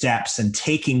 implementing steps and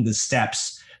taking the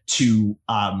steps to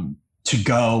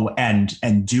go and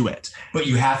do it. But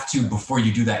you have to, before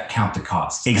you do that, count the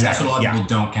cost. Exactly. And that's what a lot of people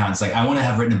don't count. It's like, I want to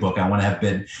have written a book. I want to have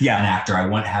been an actor. I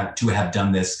want to have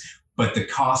done this. But the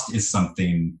cost is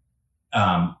something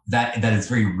that is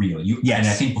very real. And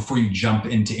I think before you jump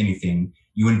into anything,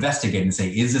 you investigate and say,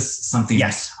 is this something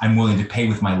I'm willing to pay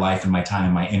with my life and my time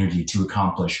and my energy to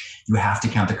accomplish? You have to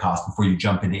count the cost before you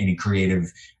jump into any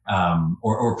creative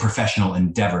or professional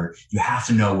endeavor. You have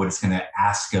to know what it's going to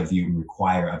ask of you and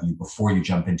require of you before you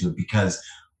jump into it, because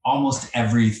almost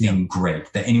everything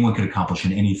great that anyone could accomplish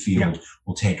in any field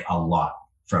will take a lot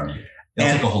from you. It'll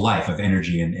take a whole life of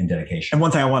energy and dedication. And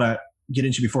one thing I want to get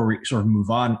into before we sort of move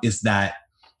on is that,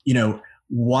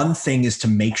 one thing is to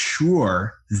make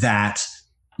sure that,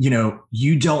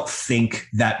 you don't think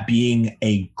that being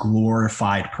a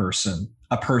glorified person,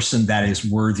 a person that is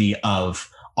worthy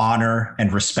of honor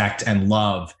and respect and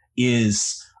love,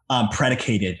 is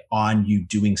predicated on you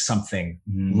doing something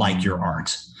like your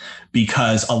art.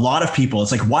 Because a lot of people,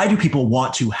 it's like, why do people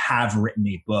want to have written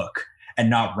a book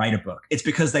and not write a book? It's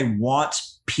because they want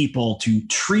people to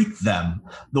treat them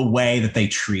the way that they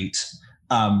treat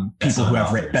people who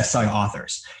have written best-selling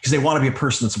authors, because they want to be a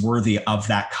person that's worthy of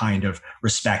that kind of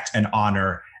respect and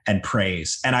honor and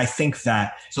praise. And I think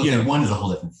that, one is a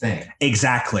whole different thing.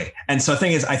 Exactly. And so the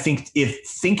thing is, I think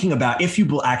if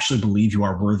you actually believe you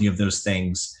are worthy of those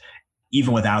things,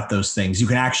 even without those things, you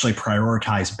can actually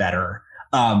prioritize better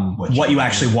what you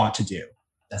actually want to do.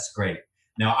 That's great.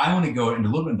 Now, I want to go into a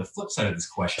little bit of the flip side of this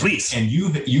question. Please. And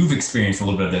you've experienced a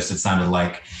little bit of this, it sounded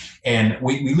like. And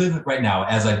we live right now,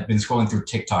 as I've been scrolling through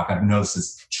TikTok, I've noticed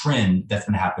this trend that's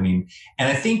been happening. And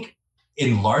I think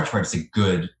in large part, it's a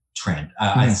good trend.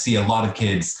 I see a lot of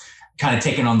kids kind of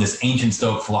taking on this ancient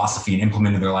Stoic philosophy and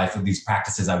implementing their life with these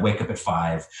practices. I wake up at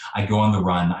 5, I go on the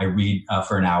run, I read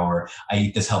for an hour, I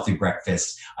eat this healthy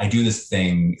breakfast, I do this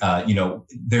thing.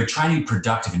 They're trying to be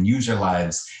productive and use their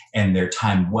lives and their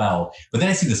time well. But then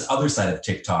I see this other side of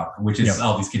TikTok, which is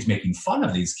all these kids making fun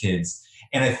of these kids.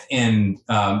 I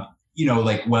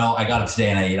got up today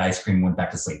and I ate ice cream and went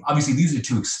back to sleep. Obviously, these are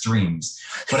two extremes.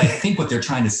 But I think what they're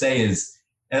trying to say is,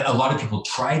 a lot of people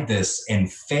tried this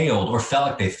and failed or felt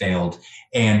like they failed.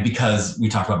 And because we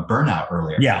talked about burnout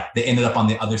earlier, they ended up on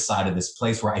the other side of this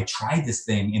place where I tried this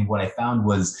thing. And what I found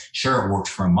was, sure, it worked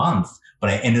for a month, but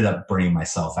I ended up burning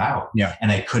myself out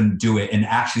and I couldn't do it. And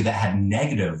actually that had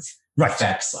negative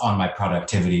effects on my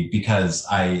productivity because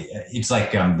it's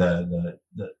like the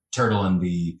turtle and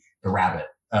the rabbit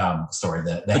story.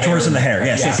 The tortoise and the hare.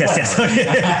 Yes.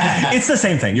 It's the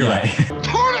same thing. You're right.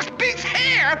 Tortoise beats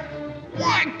hare?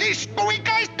 Why, these screwy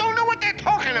guys don't know what they're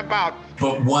talking about.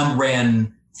 But one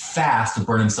ran fast to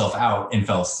burn himself out and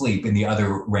fell asleep, and the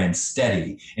other ran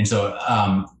steady. And so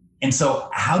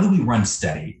how do we run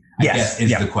steady? I guess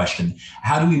is the question.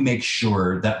 How do we make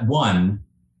sure that one,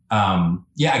 I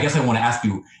guess I want to ask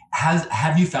you,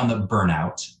 have you found that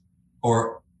burnout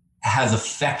or has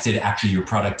affected actually your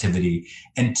productivity?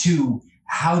 And two,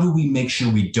 how do we make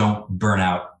sure we don't burn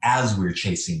out as we're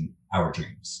chasing our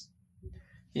dreams?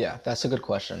 Yeah, that's a good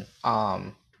question.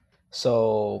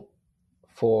 So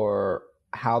for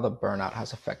how the burnout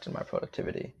has affected my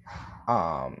productivity,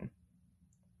 that's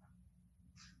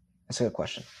a good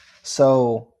question.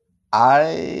 So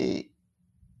I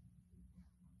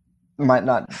might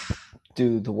not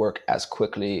do the work as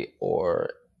quickly, or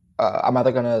I'm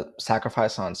either going to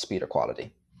sacrifice on speed or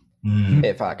quality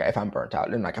if I'm burnt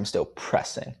out and like I'm still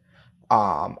pressing.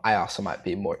 I also might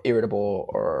be more irritable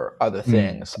or other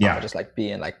things. Just like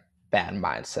be in like bad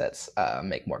mindsets,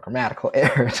 make more grammatical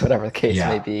errors, whatever the case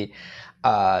may be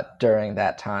during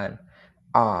that time.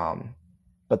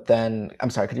 But then, I'm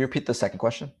sorry, could you repeat the second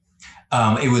question?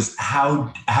 It was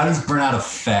how does burnout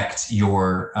affect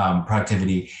your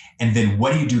productivity? And then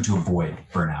what do you do to avoid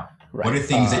burnout? Right. What are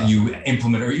things that you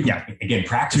implement or even, again,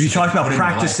 practice? So you talked about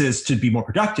practices to be more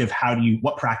productive.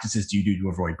 What practices do you do to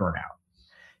avoid burnout?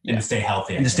 And to stay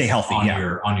healthy.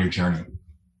 On your journey.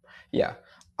 Yeah.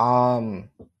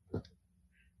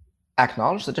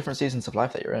 Acknowledge the different seasons of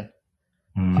life that you're in.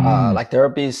 Like there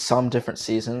will be some different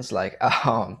seasons. Like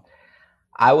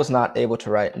I was not able to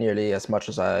write nearly as much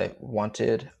as I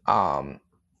wanted,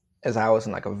 as I was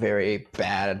in like a very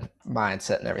bad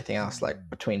mindset and everything else, like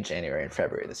between January and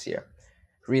February this year.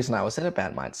 Reason I was in a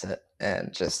bad mindset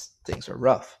and just things were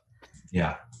rough.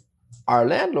 Yeah. Our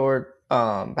landlord,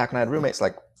 back when I had roommates,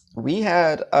 like we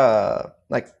had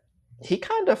like he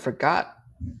kind of forgot,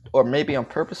 or maybe on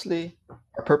purpose, didn't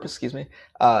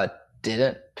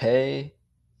pay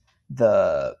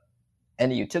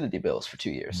any utility bills for 2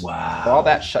 years. Wow. All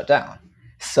that shut down.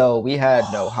 So we had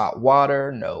no hot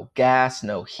water, no gas,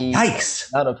 no heat,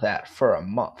 none of that for a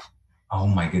month. Oh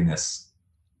my goodness.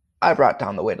 I brought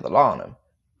down the weight of the law on him,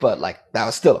 but like that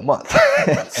was still a month.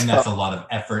 And that's a lot of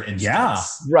effort and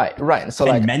stress. Right. And so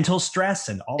like mental stress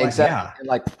and all exactly, that. Yeah. And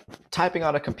like typing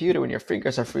on a computer when your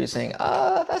fingers are freezing,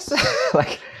 that's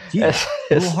like it's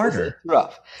a little harder. It's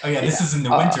rough. Oh yeah, this is in the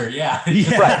winter.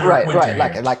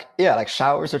 Right. Like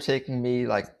showers are taking me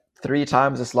like 3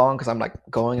 times as long because I'm like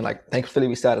going and like thankfully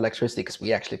we still had electricity because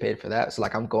we actually paid for that. So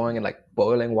like I'm going and like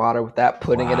boiling water with that,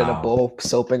 putting it in a bowl,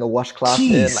 soaping a washcloth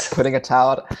in, like putting a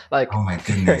towel, like oh my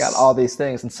goodness, figuring out all these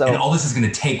things. And so all this is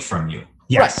going to take from you.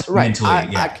 Yes, right.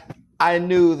 Mentally, I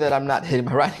knew that I'm not hitting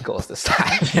my writing goals this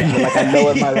time. Like I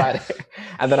lowered my writing,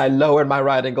 and then I lowered my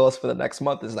writing goals for the next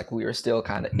month. It's like we were still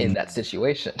kind of in that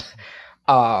situation.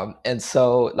 And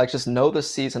so like just know the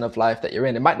season of life that you're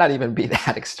in. It might not even be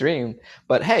that extreme,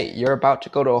 but hey, you're about to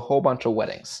go to a whole bunch of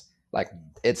weddings. Like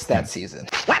it's that season.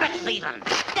 Wedding season.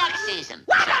 Duck season.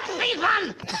 Wedding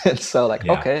season. And so like,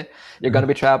 okay, you're going to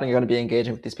be traveling, you're going to be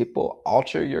engaging with these people.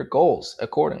 Alter your goals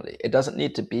accordingly. It doesn't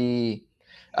need to be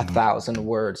 1,000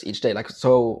 words each day. Like,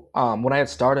 so, when I had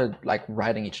started like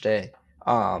writing each day,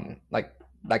 like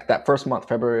that first month,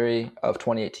 February of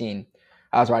 2018,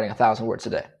 I was writing 1,000 words a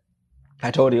day.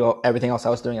 I told you everything else I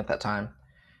was doing at that time.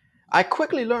 I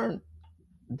quickly learned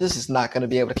this is not going to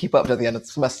be able to keep up to the end of the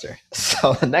semester.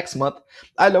 So the next month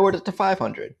I lowered it to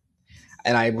 500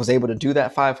 and I was able to do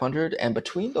that 500. And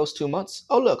between those 2 months,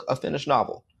 oh, look, a finished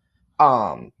novel.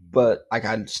 But like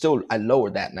I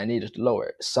lowered that and I needed to lower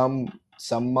it. Some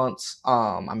months,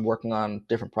 I'm working on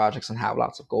different projects and have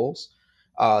lots of goals.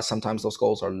 Sometimes those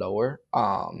goals are lower.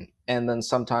 And then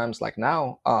sometimes like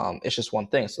now, it's just one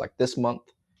thing. So like this month,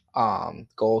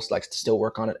 goals like to still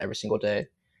work on it every single day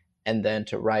and then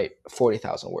to write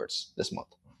 40,000 words this month.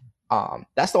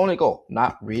 That's the only goal,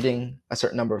 not reading a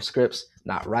certain number of scripts,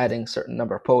 not writing a certain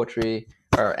number of poetry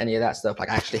or any of that stuff. Like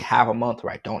I actually have a month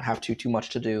where I don't have too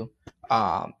much to do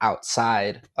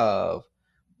outside of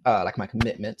like my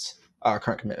commitments,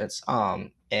 current commitments.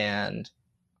 And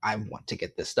I want to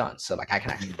get this done. So like I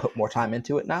can actually put more time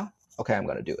into it now. Okay, I'm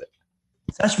going to do it.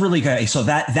 That's really good. So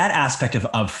that aspect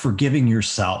of forgiving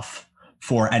yourself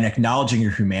for and acknowledging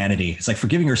your humanity. It's like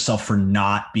forgiving yourself for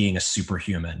not being a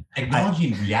superhuman.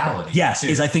 Acknowledging reality. Yes,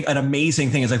 is I think an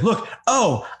amazing thing. Is like, look,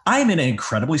 I'm in an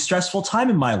incredibly stressful time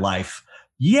in my life.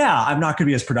 Yeah, I'm not going to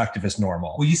be as productive as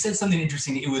normal. Well, you said something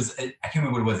interesting. It was, I can't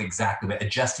remember what it was exactly, but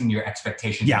adjusting your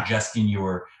expectations, adjusting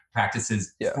your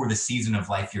practices for the season of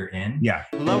life you're in. Yeah.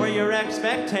 Lower your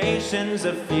expectations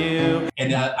a few.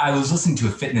 And I was listening to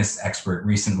a fitness expert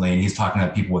recently, and he's talking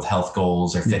about people with health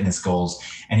goals or fitness goals.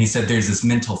 And he said there's this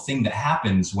mental thing that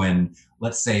happens when,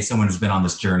 let's say, someone has been on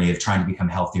this journey of trying to become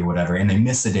healthy or whatever, and they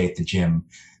miss a day at the gym.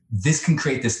 This can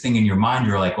create this thing in your mind.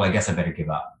 You're like, well, I guess I better give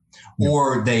up.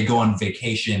 Or they go on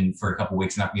vacation for a couple of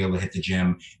weeks, not be able to hit the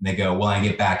gym. And they go, well, I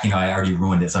get back, I already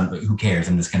ruined it. So who cares?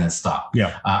 I'm just going to stop.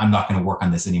 Yeah. I'm not going to work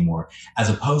on this anymore. As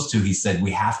opposed to, he said,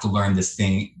 we have to learn this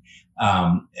thing,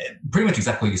 pretty much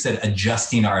exactly what you said,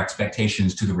 adjusting our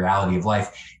expectations to the reality of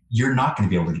life. You're not going to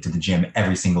be able to get to the gym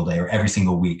every single day or every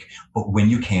single week, but when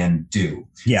you can, do.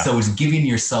 Yeah. So it's giving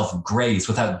yourself grace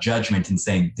without judgment and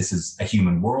saying, this is a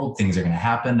human world. Things are going to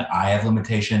happen. I have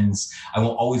limitations. I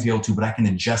won't always be able to, but I can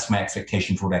adjust my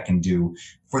expectation for what I can do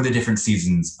for the different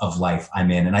seasons of life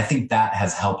I'm in. And I think that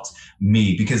has helped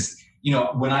me because,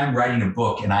 when I'm writing a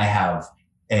book and I have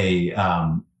and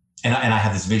I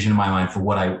have this vision in my mind for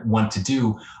what I want to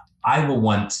do, I will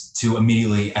want to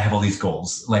immediately, I have all these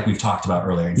goals, like we've talked about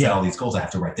earlier, and set all these goals. I have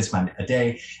to write this much a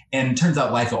day. And it turns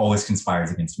out life always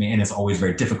conspires against me. And it's always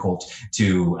very difficult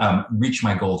to reach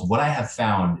my goals. What I have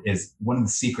found is one of the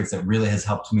secrets that really has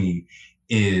helped me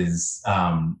is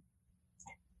I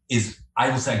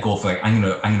will set a goal for like, I'm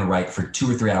going to write for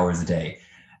 2 or 3 hours a day.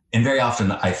 And very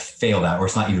often I fail that, or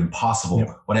it's not even possible.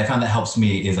 Yep. What I found that helps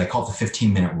me is I call it the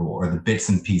 15-minute rule, or the bits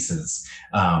and pieces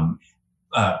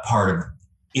part of.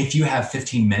 If you have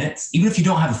 15 minutes, even if you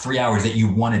don't have the 3 hours that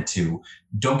you wanted to,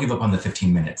 don't give up on the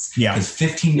 15 minutes. Yeah. Because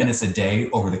 15 minutes a day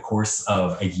over the course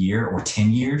of a year or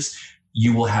 10 years,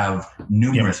 you will have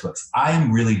numerous books. I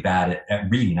am really bad at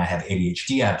reading. I have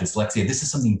ADHD, I have dyslexia. This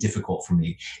is something difficult for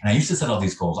me. And I used to set all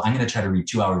these goals. I'm going to try to read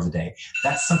 2 hours a day.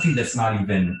 That's something that's not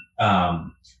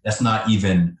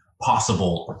even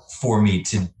possible for me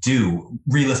to do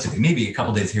realistically, maybe a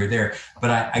couple days here or there, but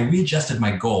I readjusted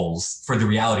my goals for the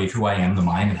reality of who I am, the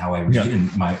mind, and how I read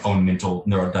and my own mental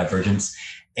neurodivergence.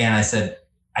 And I said,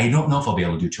 I don't know if I'll be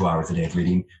able to do 2 hours a day of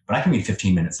reading, but I can read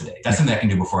 15 minutes a day. That's something I can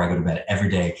do before I go to bed every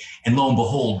day. And lo and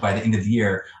behold, by the end of the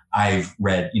year, I've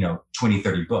read, 20,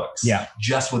 30 books. Yeah.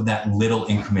 Just with that little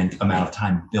increment amount of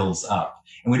time builds up.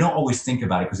 And we don't always think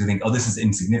about it because we think, this is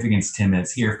insignificant. 10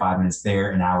 minutes here, 5 minutes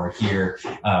there, an hour here.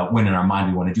 When in our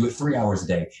mind, we want to do it 3 hours a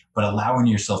day, but allowing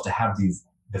yourself to have the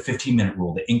 15-minute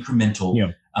rule, the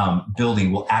incremental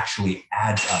building will actually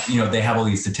add up. They have all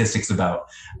these statistics about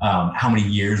how many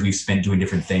years we've spent doing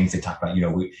different things. They talk about, at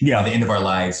the end of our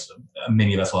lives,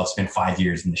 many of us will have spent 5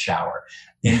 years in the shower.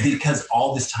 And because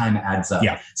all this time adds up.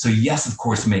 Yeah. So yes, of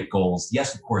course, make goals.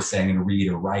 Yes, of course, say I'm going to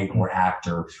read or write or act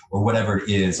or whatever it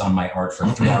is on my art for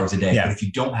 3 hours a day. Yeah. But if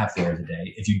you don't have 3 hours a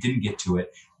day, if you didn't get to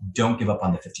it, don't give up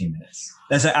on the 15 minutes.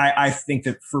 I think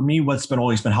that for me, what's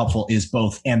always been helpful is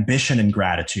both ambition and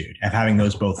gratitude of having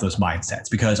both those mindsets.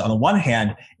 Because on the one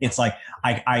hand, it's like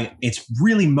it's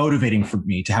really motivating for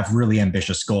me to have really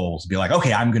ambitious goals. Be like,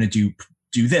 okay, I'm going to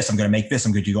do this. I'm going to make this.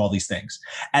 I'm going to do all these things.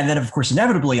 And then, of course,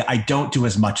 inevitably, I don't do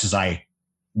as much as I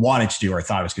wanted to do or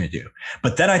thought I was going to do.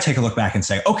 But then I take a look back and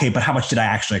say, okay, but how much did I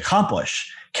actually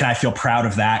accomplish? Can I feel proud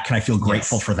of that? Can I feel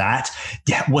grateful for that?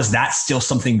 Was that still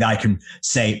something that I can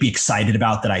be excited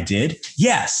about that I did?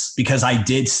 Yes, because I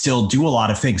did still do a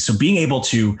lot of things. So being able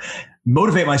to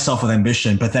motivate myself with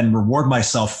ambition, but then reward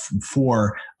myself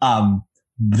for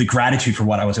the gratitude for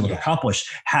what I was able to accomplish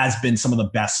has been some of the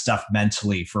best stuff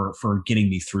mentally for getting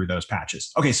me through those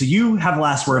patches. Okay, so you have the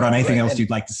last word on anything else you'd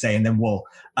like to say, and then we'll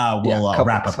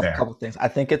wrap up there. A couple things. I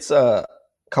think it's a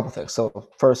couple things. So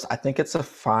first, I think it's a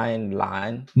fine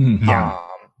line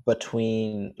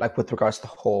between, like, with regards to the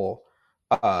whole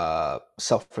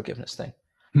self-forgiveness thing,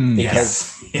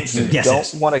 because you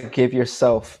don't want to give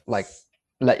yourself, like,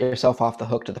 let yourself off the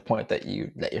hook to the point that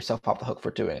you let yourself off the hook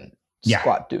for doing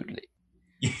squat doodly.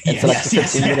 And so, like, the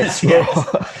 15 minutes rule,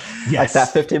 like that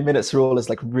 15 minutes rule is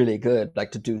like really good,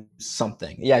 like to do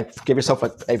something. Yeah, give yourself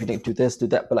like everything, do this, do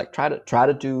that, but like try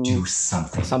to do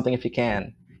something if you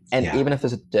can. And even if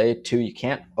there's a day or two you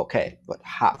can't, okay, but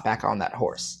hop back on that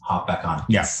horse. Hop back on.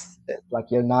 Yes. Like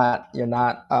you're not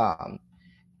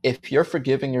if you're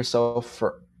forgiving yourself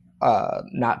for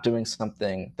not doing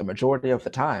something the majority of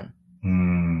the time,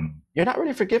 you're not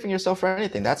really forgiving yourself for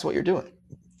anything. That's what you're doing.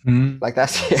 Like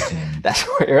that's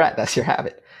where you're at. That's your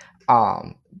habit.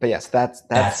 But yes, that's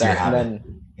your that. habit. And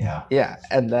then Yeah. Yeah.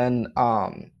 And then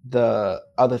the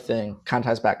other thing kind of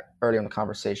ties back earlier in the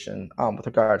conversation with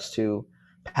regards to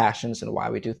passions and why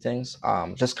we do things.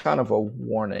 Just kind of a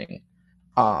warning.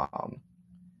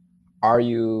 Are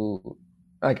you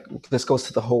like, this goes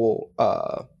to the whole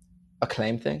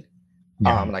acclaim thing.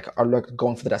 Like are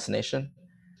going for the destination.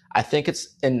 I think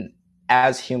it's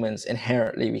as humans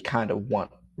inherently, we kind of want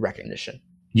recognition.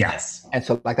 Yes. And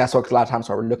so like that's what a lot of times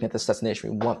while we're looking at this destination,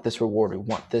 we want this reward, we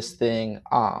want this thing.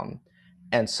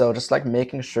 And so just like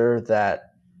making sure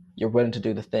that you're willing to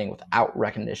do the thing without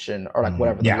recognition or like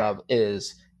whatever the love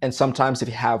is. And sometimes if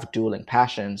you have dueling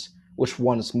passions, which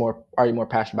one is more are you more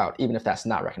passionate about, even if that's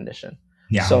not recognition?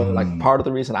 Yeah. So like part of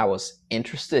the reason I was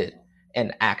interested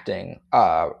in acting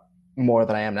more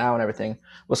than I am now and everything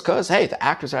was because hey, the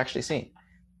actors are actually seen.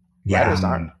 Writers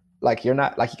aren't. Like you're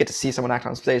not like you get to see someone act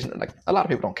on stage and like a lot of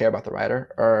people don't care about the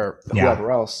writer or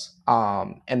whoever else.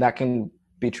 And that can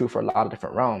be true for a lot of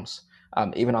different realms.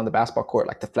 Even on the basketball court,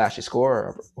 like the flashy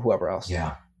scorer or whoever else.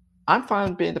 Yeah. I'm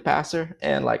fine being the passer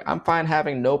and like I'm fine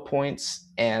having no points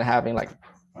and having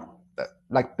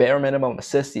like bare minimum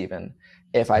assists even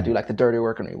if I do like the dirty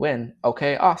work and we win.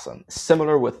 Okay, awesome.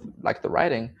 Similar with like the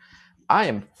writing, I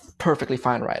am perfectly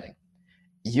fine writing.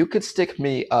 You could stick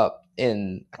me up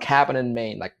in a cabin in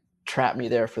Maine, like trap me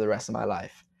there for the rest of my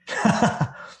life.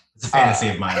 It's a fantasy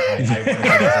of mine.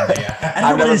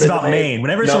 Everybody's about Maine.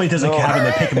 Whenever somebody does a cabin,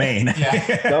 they pick Maine.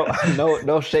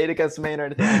 No shade against Maine or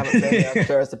anything. I haven't been there. I'm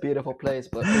sure it's a beautiful place,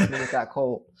 but it's that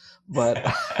cold. But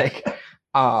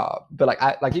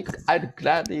I'd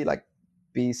gladly like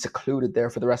be secluded there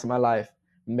for the rest of my life,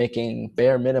 making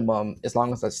bare minimum as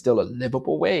long as that's still a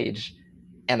livable wage,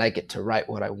 and I get to write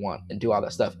what I want and do all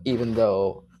that stuff, even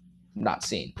though not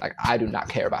seen. Like I do not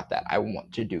care about that. I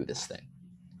want to do this thing.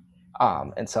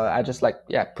 And so I just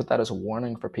put that as a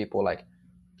warning for people. Like,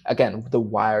 again,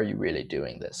 why are you really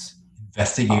doing this?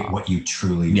 Investigate what you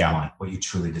truly want, what you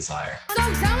truly desire.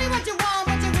 Don't tell me what you want,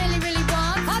 what you really, really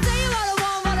want. I'll tell you what I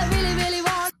want, what I really, really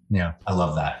want. Yeah. I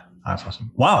love that. That's awesome.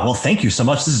 Wow. Well, thank you so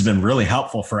much. This has been really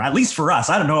helpful for at least for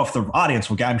us. I don't know if the audience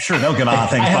will get, I'm sure they'll get on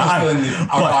things. I have a feeling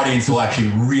our audience will actually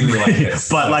really like this.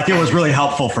 But like it was really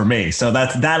helpful for me. So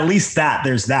that's that, at least that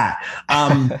there's that.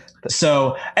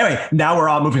 So anyway, now we're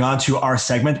all moving on to our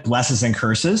segment, Blesses and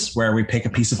Curses, where we pick a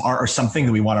piece of art or something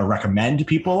that we want to recommend to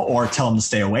people or tell them to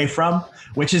stay away from,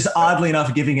 which is oddly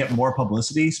enough giving it more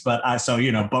publicity. But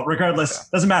but regardless,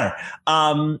 doesn't matter.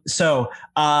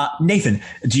 Nathan,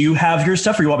 do you have your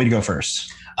stuff or you want me to go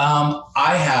first?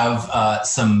 I have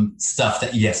some stuff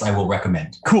that, yes, I will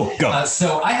recommend. Cool, go.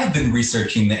 So I have been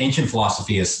researching the ancient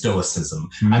philosophy of Stoicism.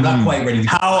 I'm not quite ready to...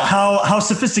 How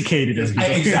sophisticated is it?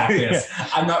 Exactly, yes.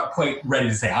 I'm not quite ready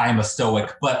to say I am a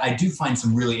Stoic, but I do find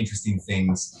some really interesting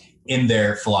things in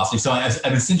their philosophy. So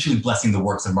I'm essentially blessing the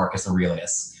works of Marcus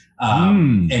Aurelius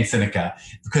and Seneca,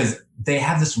 because they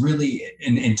have this really,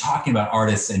 in talking about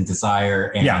artists and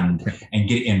desire and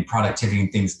productivity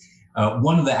and things,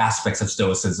 one of the aspects of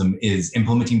Stoicism is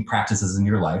implementing practices in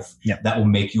your life that will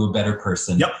make you a better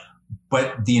person. Yep.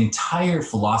 But the entire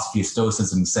philosophy of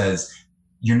Stoicism says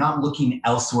you're not looking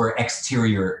elsewhere,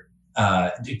 exterior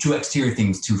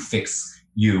things to fix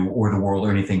you or the world or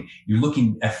anything. You're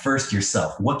looking at first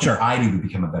yourself. What can I do to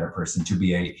become a better person, to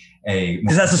be a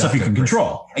because that's the stuff you can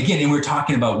control. Again, and we're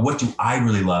talking about what do I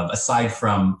really love aside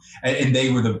from, and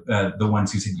they were the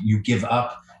ones who said you give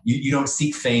up. You don't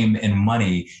seek fame and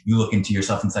money. You look into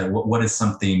yourself and say, what is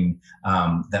something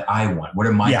that I want? What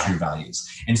are my true values?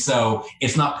 And so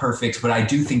it's not perfect, but I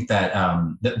do think that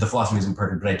the philosophy isn't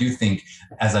perfect. But I do think,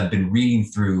 as I've been reading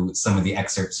through some of the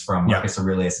excerpts from Marcus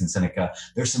Aurelius and Seneca,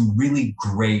 there's some really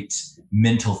great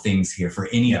mental things here for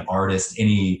any artist,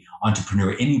 any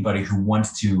entrepreneur, anybody who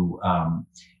wants to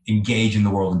engage in the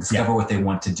world and discover what they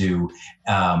want to do.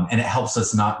 And it helps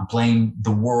us not blame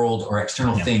the world or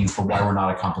external things for why we're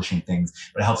not accomplishing things,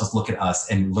 but it helps us look at us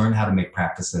and learn how to make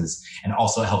practices. And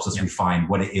also it helps us refine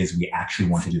what it is we actually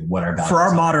want to do, what our values are. For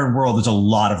our modern world, there's a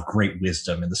lot of great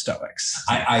wisdom in the Stoics.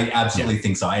 I absolutely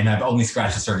think so. And I've only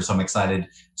scratched the surface, so I'm excited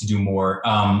to do more.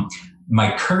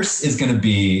 My curse is going to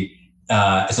be,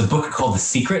 it's a book called The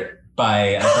Secret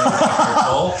by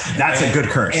Cole. That's a good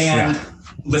curse. And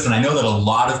listen, I know that a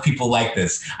lot of people like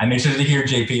this. I'm interested to hear,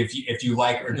 JP, if you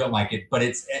like or don't like it, but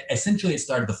it's essentially, it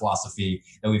started the philosophy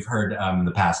that we've heard in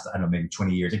the past, I don't know, maybe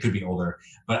 20 years. It could be older,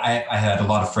 but I had a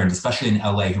lot of friends, especially in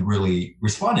LA, who really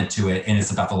responded to it. And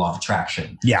it's about the law of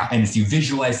attraction. Yeah. And if you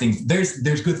visualize things,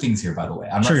 there's good things here, by the way.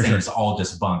 I'm not saying it's all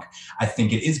just bunk. I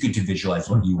think it is good to visualize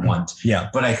what you want. Yeah.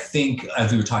 But I think,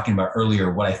 as we were talking about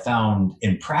earlier, what I found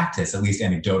in practice, at least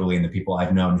anecdotally, and the people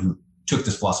I've known who took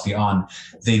this philosophy on,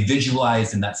 they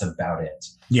visualize and that's about it.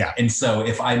 Yeah. And so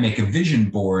if I make a vision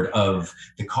board of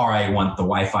the car I want, the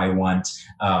wife I want,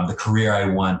 the career I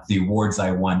want, the awards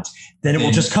I want, then it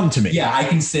will just come to me. Yeah, I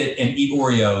can sit and eat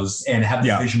Oreos and have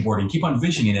the vision board and keep on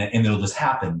visioning it, and it'll just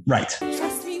happen. Right.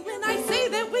 Trust me when I say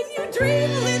that when you dream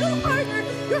a little harder,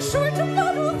 you're sure to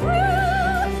follow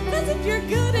through. Cause if you're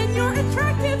good and you're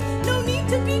attractive, no need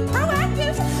to be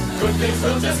proactive. Good things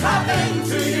will just happen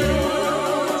to you.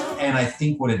 And I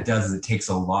think what it does is it takes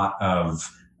a lot of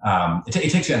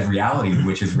it takes you out of reality,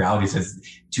 which is reality says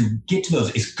to get to those,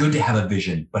 it's good to have a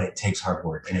vision, but it takes hard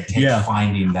work and it takes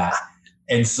finding that.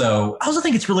 And so I also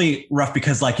think it's really rough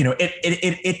because like, you know,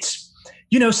 it's,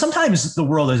 you know, sometimes the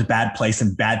world is a bad place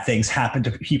and bad things happen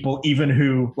to people, even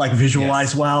who like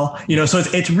visualize well, you know, so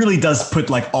it really does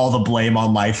put like all the blame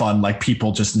on life on like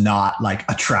people just not like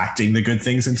attracting the good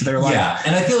things into their life. Yeah.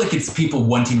 And I feel like it's people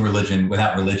wanting religion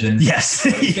without religion. Yes.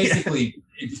 Basically,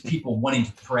 it's people wanting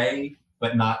to pray,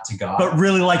 but not to God. But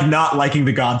really like not liking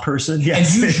the God person.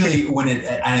 Yes. And usually when and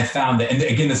I found that, and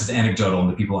again, this is anecdotal in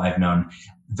the people I've known,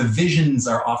 the visions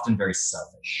are often very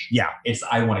selfish. Yeah. It's,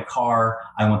 I want a car,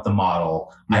 I want the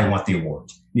model, I want the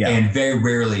award. Yeah. And very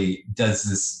rarely does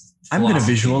this philosophy, I'm going to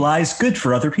visualize good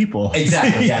for other people.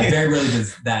 Exactly. Yeah. Very rarely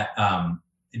does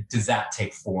that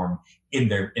take form in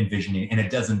their envisioning, and it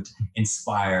doesn't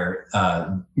inspire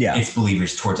its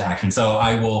believers towards action. So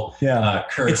I will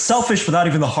curse. It's selfish without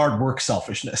even the hard work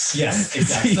selfishness. Yes,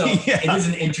 exactly. So it is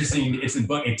an interesting, it's a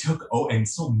book. It took, and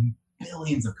sold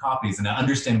billions of copies, and I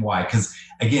understand why. Because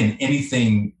again,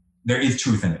 anything, there is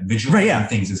truth in it. Visualizing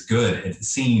things is good. It's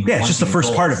seeing. Yeah, it's just the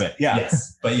first part of it. Yeah.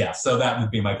 Yes. But yeah, so that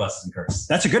would be my blessings and curse.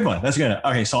 That's a good one. That's good.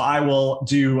 Okay, so I will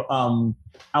do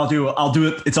I'll do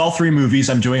it. It's all three movies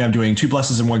I'm doing 2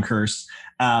 blessings and 1 curse.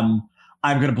 I'm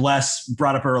going to bless,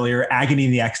 brought up earlier, Agony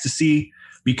and the Ecstasy,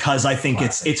 because I think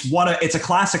it's a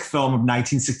classic film of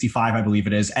 1965, I believe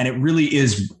it is. And it really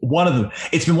is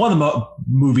it's been one of the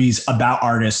movies about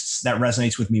artists that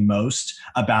resonates with me most,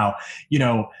 about, you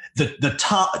know, the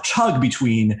tug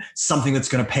between something that's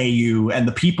going to pay you and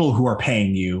the people who are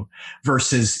paying you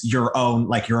versus your own,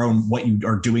 what you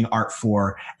are doing art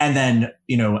for. And then,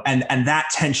 you know, and that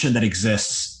tension that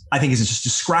exists, I think is just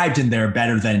described in there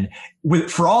better than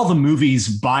for all the movies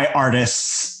by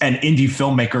artists and indie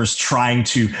filmmakers trying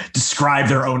to describe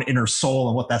their own inner soul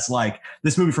and what that's like.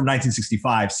 This movie from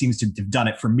 1965 seems to have done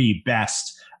it for me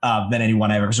best than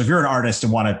anyone ever. So if you're an artist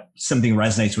and something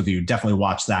resonates with you, definitely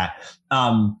watch that.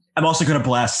 I'm also going to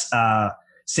bless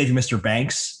Saving Mr.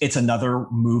 Banks. It's another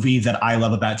movie that I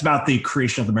love about. It's about the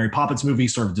creation of the Mary Poppins movie,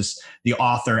 sort of just the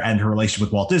author and her relationship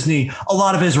with Walt Disney. A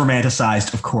lot of it is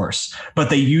romanticized, of course, but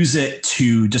they use it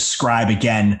to describe,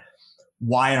 again,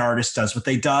 why an artist does what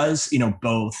they does, you know,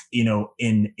 both, you know,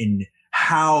 in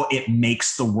how it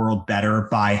makes the world better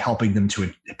by helping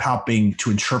to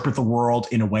interpret the world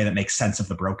in a way that makes sense of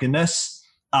the brokenness.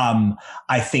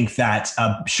 I think that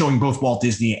showing both Walt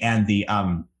Disney and the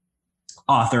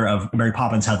author of Mary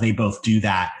Poppins, how they both do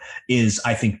that, is,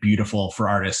 I think, beautiful for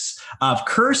artists.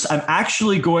 Curse, I'm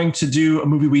actually going to do a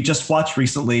movie we just watched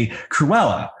recently,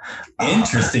 Cruella.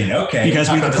 Interesting. Okay. Because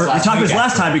we talked about this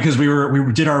last time because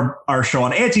we did our show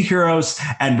on anti-heroes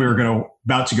and we were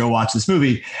about to go watch this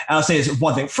movie. And I'll say is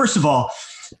one thing. First of all,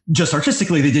 just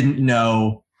artistically, they didn't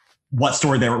know what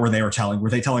story they were telling. Were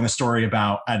they telling a story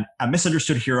about a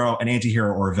misunderstood hero, an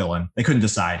anti-hero, or a villain? They couldn't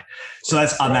decide. So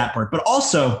that's on that part. But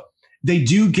also, they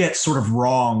do get sort of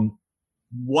wrong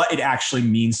what it actually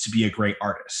means to be a great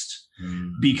artist.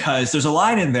 Because there's a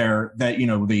line in there that, you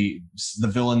know, the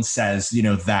villain says, you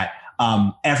know, that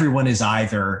everyone is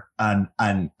either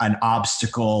an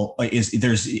obstacle,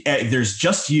 there's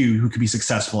just you who could be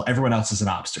successful, everyone else is an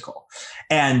obstacle.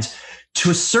 And to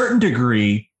a certain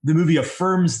degree, the movie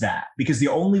affirms that, because the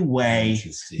only way,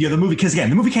 you know, because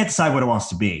again, the movie can't decide what it wants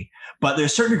to be, but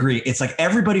there's a certain degree, it's like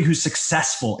everybody who's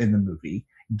successful in the movie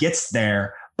gets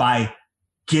there by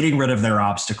getting rid of their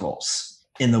obstacles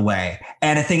in the way.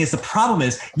 And the thing is, the problem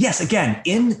is, yes, again,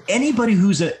 in anybody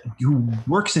who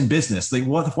works in business, like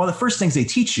one of the first things they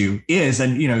teach you is,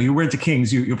 and you know, you were into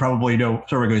Kings, you probably know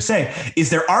what we're going to say, is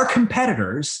there are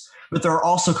competitors, but there are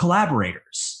also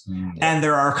collaborators and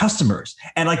there are customers.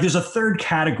 And like, there's a third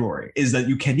category is that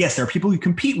there are people you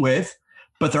compete with,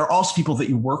 but there are also people that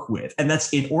you work with. And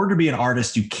that's, in order to be an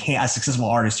artist, a successful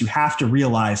artist, you have to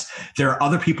realize there are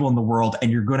other people in the world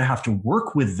and you're going to have to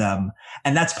work with them.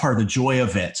 And that's part of the joy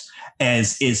of it,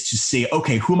 is to say,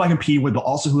 okay, who am I competing with, but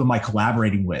also who am I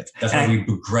collaborating with? That's why we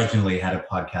begrudgingly had a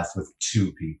podcast with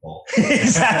 2 people.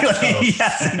 Exactly.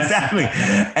 Yes, exactly.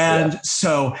 And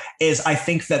so I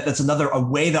think that's a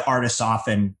way that artists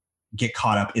often get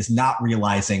caught up is not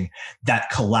realizing that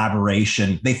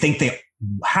collaboration. They think they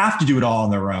have to do it all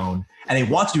on their own, and they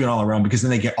want to do it all on their own because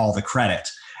then they get all the credit.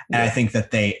 And I think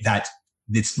that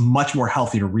it's much more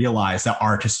healthy to realize that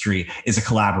artistry is a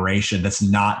collaboration that's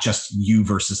not just you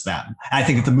versus them. And I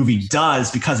think that the movie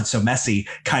does, because it's so messy,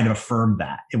 kind of affirm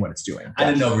that in what it's doing. I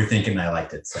didn't overthink it and I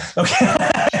liked it. So. Okay.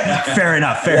 Fair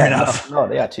enough.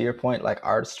 No, yeah, to your point, like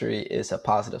artistry is a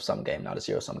positive sum game, not a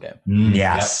zero sum game.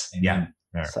 Yes. Yep.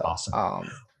 Yeah. So, awesome.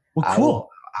 Well, cool.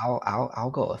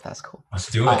 I'll go if that's cool. Let's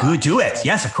do it. Good, do it.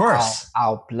 Yes, of course.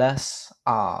 I'll bless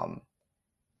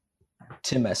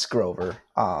Tim S. Grover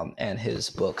and his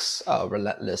books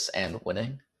Relentless and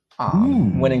Winning.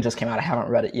 Winning just came out. I haven't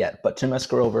read it yet, but Tim S.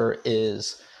 Grover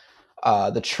is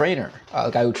the trainer,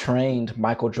 the guy who trained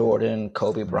Michael Jordan,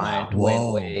 Kobe Bryant,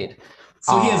 Dwayne Wade.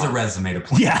 So he has a resume to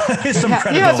play. Yeah,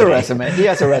 he has a resume. He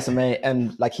has a resume,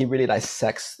 and like he really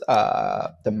dissects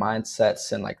the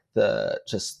mindsets and like the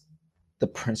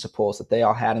principles that they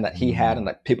all had and that he had, and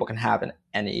that people can have in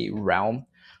any realm,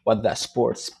 whether that's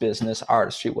sports, business,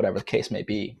 artistry, whatever the case may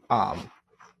be.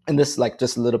 And this, like,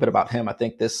 just a little bit about him. I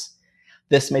think this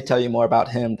may tell you more about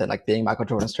him than like being Michael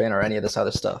Jordan's trainer or any of this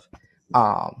other stuff.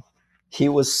 He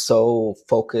was so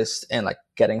focused and like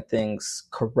getting things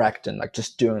correct and like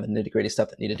just doing the nitty-gritty stuff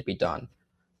that needed to be done.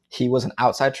 He was an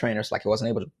outside trainer, so like he wasn't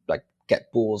able to like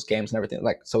get Bulls games and everything.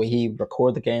 Like, so he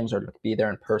record the games or like, be there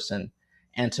in person,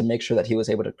 and to make sure that he was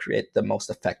able to create the most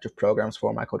effective programs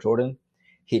for Michael Jordan,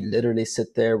 he'd literally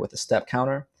sit there with a step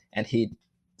counter and he'd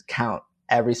count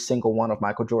every single one of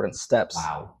Michael Jordan's steps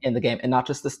in the game, and not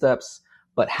just the steps,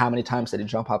 but how many times did he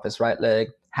jump off his right leg?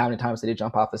 How many times did he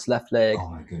jump off his left leg? Oh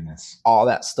my goodness. All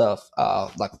that stuff.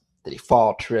 Like, did he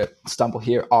fall, trip, stumble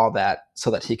here, all that, so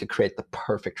that he could create the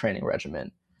perfect training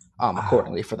regimen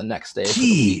accordingly for the next day,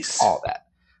 Jeez. all that.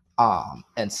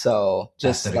 And so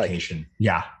just that's dedication. Like,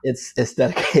 yeah, it's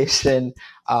dedication.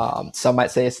 Some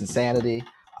might say it's insanity.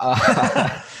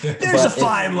 There's a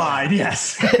fine line.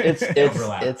 Yes.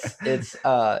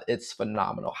 It's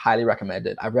phenomenal. Highly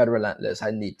recommended. I read Relentless. I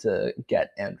need to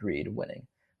get and read Winning.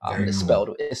 It's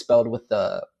spelled with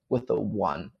the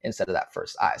one instead of that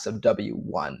first I. So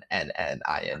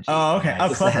WINNING. Oh, okay.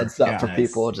 Just a heads up for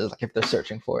people, just like if they're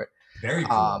searching for it. Very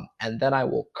cool. And then I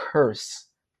will curse,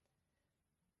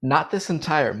 not this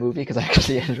entire movie, because I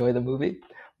actually enjoy the movie,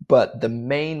 but the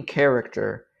main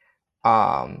character,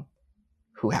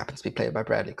 who happens to be played by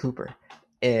Bradley Cooper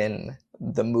in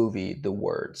the movie The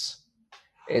Words.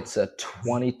 It's a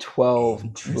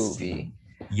 2012 movie.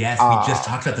 Yes, we just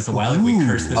talked about this a while ago. We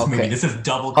cursed this movie. This is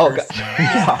double curse.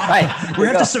 Right. We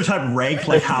have to sometimes rank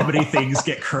like how many things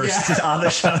get cursed on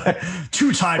the show.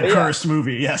 2-time cursed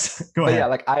movie. Yes. Go ahead. Yeah,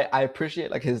 like I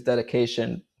appreciate like his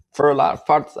dedication for a lot of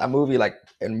parts of that movie, like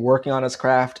in working on his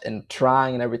craft and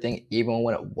trying and everything, even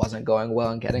when it wasn't going well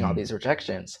and getting all these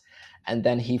rejections. And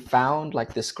then he found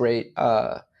like this great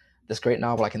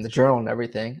novel, like in the journal and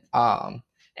everything.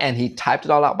 And he typed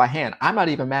it all out by hand. I'm not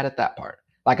even mad at that part.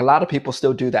 Like a lot of people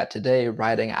still do that today,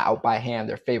 writing out by hand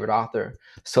their favorite author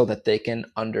so that they can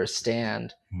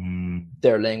understand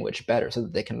their language better, so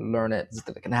that they can learn it, so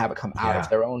that they can have it come out of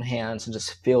their own hands and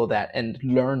just feel that and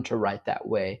learn to write that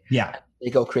way. Yeah.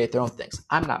 They go create their own things.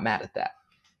 I'm not mad at that.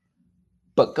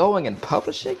 But going and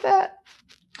publishing that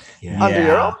under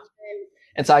your own name.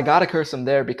 And so I got to curse him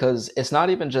there, because it's not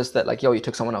even just that like, yo, you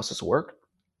took someone else's work.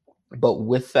 But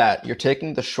with that, you're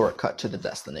taking the shortcut to the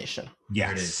destination.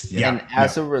 Yeah, it is. And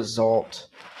as a result,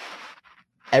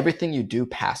 everything you do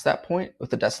past that point with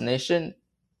the destination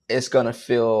is going to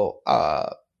feel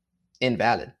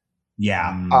invalid.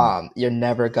 Yeah. You're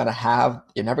never going to have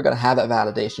that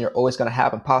validation. You're always going to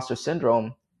have imposter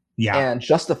syndrome. Yeah. And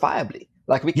justifiably.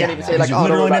 Like we can't even say like, he's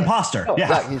literally an imposter. No,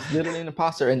 yeah. He's literally an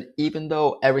imposter. And even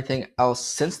though everything else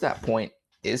since that point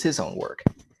is his own work,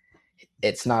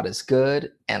 it's not as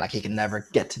good, and like he can never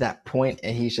get to that point,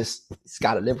 and he's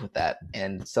got to live with that.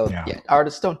 And so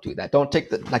artists don't do that. Don't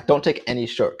take any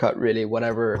shortcut, really,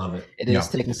 whatever it is,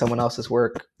 taking someone else's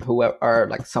work, whoever, or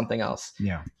like something else.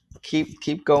 Yeah.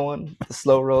 Keep going the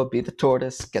slow road, be the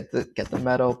tortoise, get the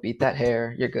medal, beat that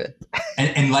hare, you're good.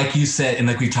 and like you said, and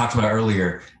like we talked about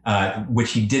earlier,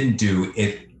 which he didn't do,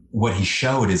 what he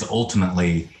showed is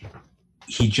ultimately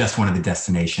he just wanted the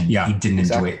destination. Yeah, he didn't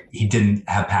enjoy it. He didn't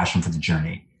have passion for the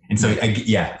journey. And so,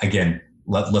 again,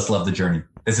 let's love the journey.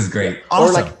 This is great. Awesome.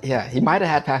 Or like, he might have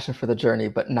had passion for the journey,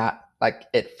 but not like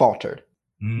it faltered.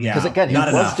 Yeah. Because again, he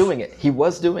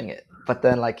was doing it, but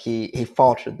then like he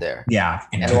faltered there. Yeah.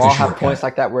 And we'll all have points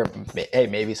like that where, hey,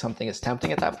 maybe something is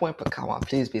tempting at that point, but come on,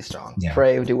 please be strong. Yeah.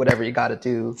 Pray, do whatever you got to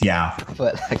do. Yeah.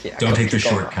 But don't take the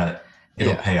shortcut.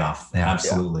 It'll pay off. Yeah.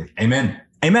 Absolutely. Amen.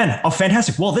 Amen. Oh,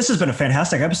 fantastic. Well, this has been a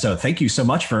fantastic episode. Thank you so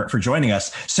much for joining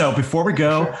us. So before we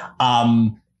go,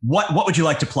 what would you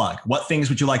like to plug? What things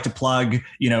would you like to plug?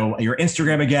 Your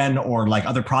Instagram again, or like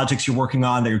other projects you're working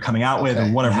on that you're coming out with, or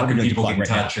whatever. How can people get in right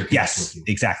touch? Or yes, with you?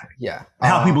 Exactly. Yeah.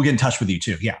 How people get in touch with you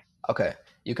too. Yeah. Okay.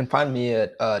 You can find me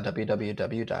at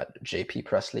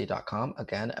www.jppressley.com.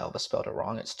 Again, Elvis spelled it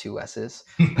wrong. It's 2 S's.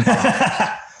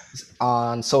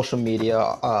 On social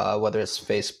media, whether it's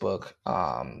Facebook,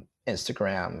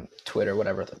 Instagram, Twitter,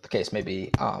 whatever the case may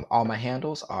be, all my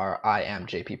handles are I am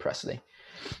JP Pressley.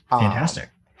 Fantastic.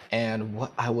 And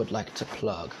what I would like to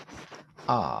plug,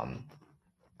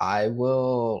 I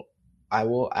will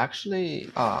actually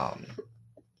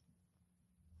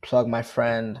plug my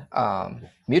friend,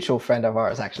 mutual friend of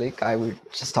ours, actually, guy we were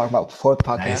just talking about before the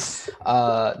podcast,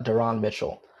 Deron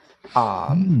Mitchell.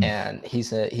 And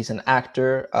he's an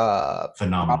actor,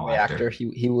 phenomenal Broadway actor.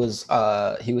 He was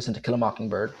in To Kill a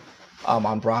Mockingbird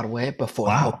on Broadway before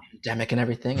the whole pandemic and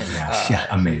everything. And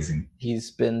amazing.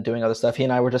 He's been doing other stuff. He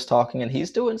and I were just talking, and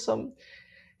he's doing some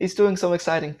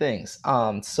exciting things.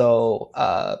 So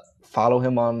follow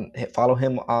him on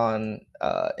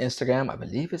Instagram. I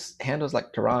believe his handle is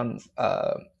like Deron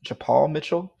Japal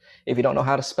Mitchell. If you don't know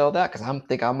how to spell that, because I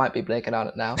think I might be blanking on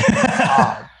it now.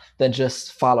 Then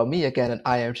just follow me again at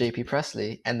I am JP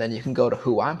Pressley, and then you can go to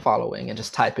who I'm following and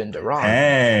just type in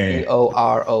Deron,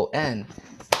 Deron,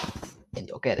 and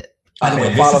you'll get it. By the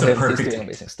way, this is a perfect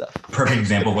amazing stuff. Perfect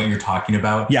example of what you're talking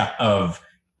about. Yeah, of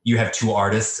you have two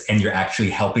artists and you're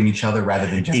actually helping each other rather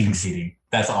than just competing.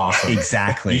 That's awesome.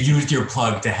 Exactly. You used your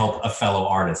plug to help a fellow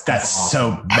artist. That's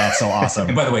awesome. so awesome.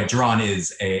 And by the way, Deron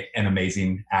is an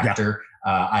amazing actor.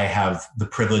 Yeah. I have the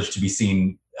privilege to be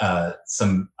seeing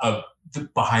some the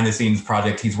behind the scenes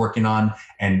project he's working on,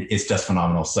 and it's just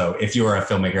phenomenal. So if you are a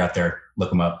filmmaker out there,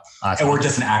 look him up. Awesome. And we're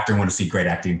just an actor and want to see great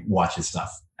acting, watch his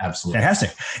stuff. Absolutely.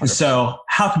 Fantastic. And so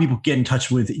how can people get in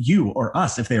touch with you or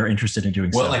us if they are interested in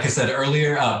doing so? Well, like I said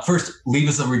earlier, first, leave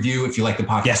us a review if you like the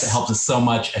podcast. Yes. It helps us so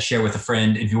much. Share with a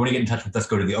friend. If you want to get in touch with us,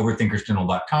 go to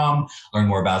theoverthinkersjournal.com, learn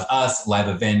more about us, live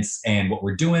events, and what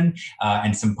we're doing,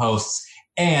 and some posts.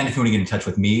 And if you want to get in touch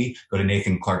with me, go to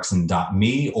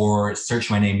nathanclarkson.me or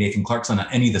search my name, Nathan Clarkson, on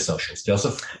any of the socials.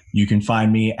 Joseph? You can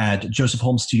find me at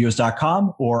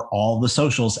josephholmesstudios.com or all the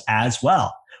socials as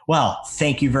well. Well,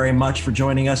 thank you very much for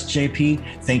joining us, JP.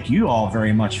 Thank you all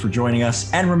very much for joining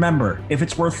us. And remember, if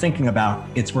it's worth thinking about,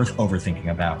 it's worth overthinking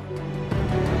about.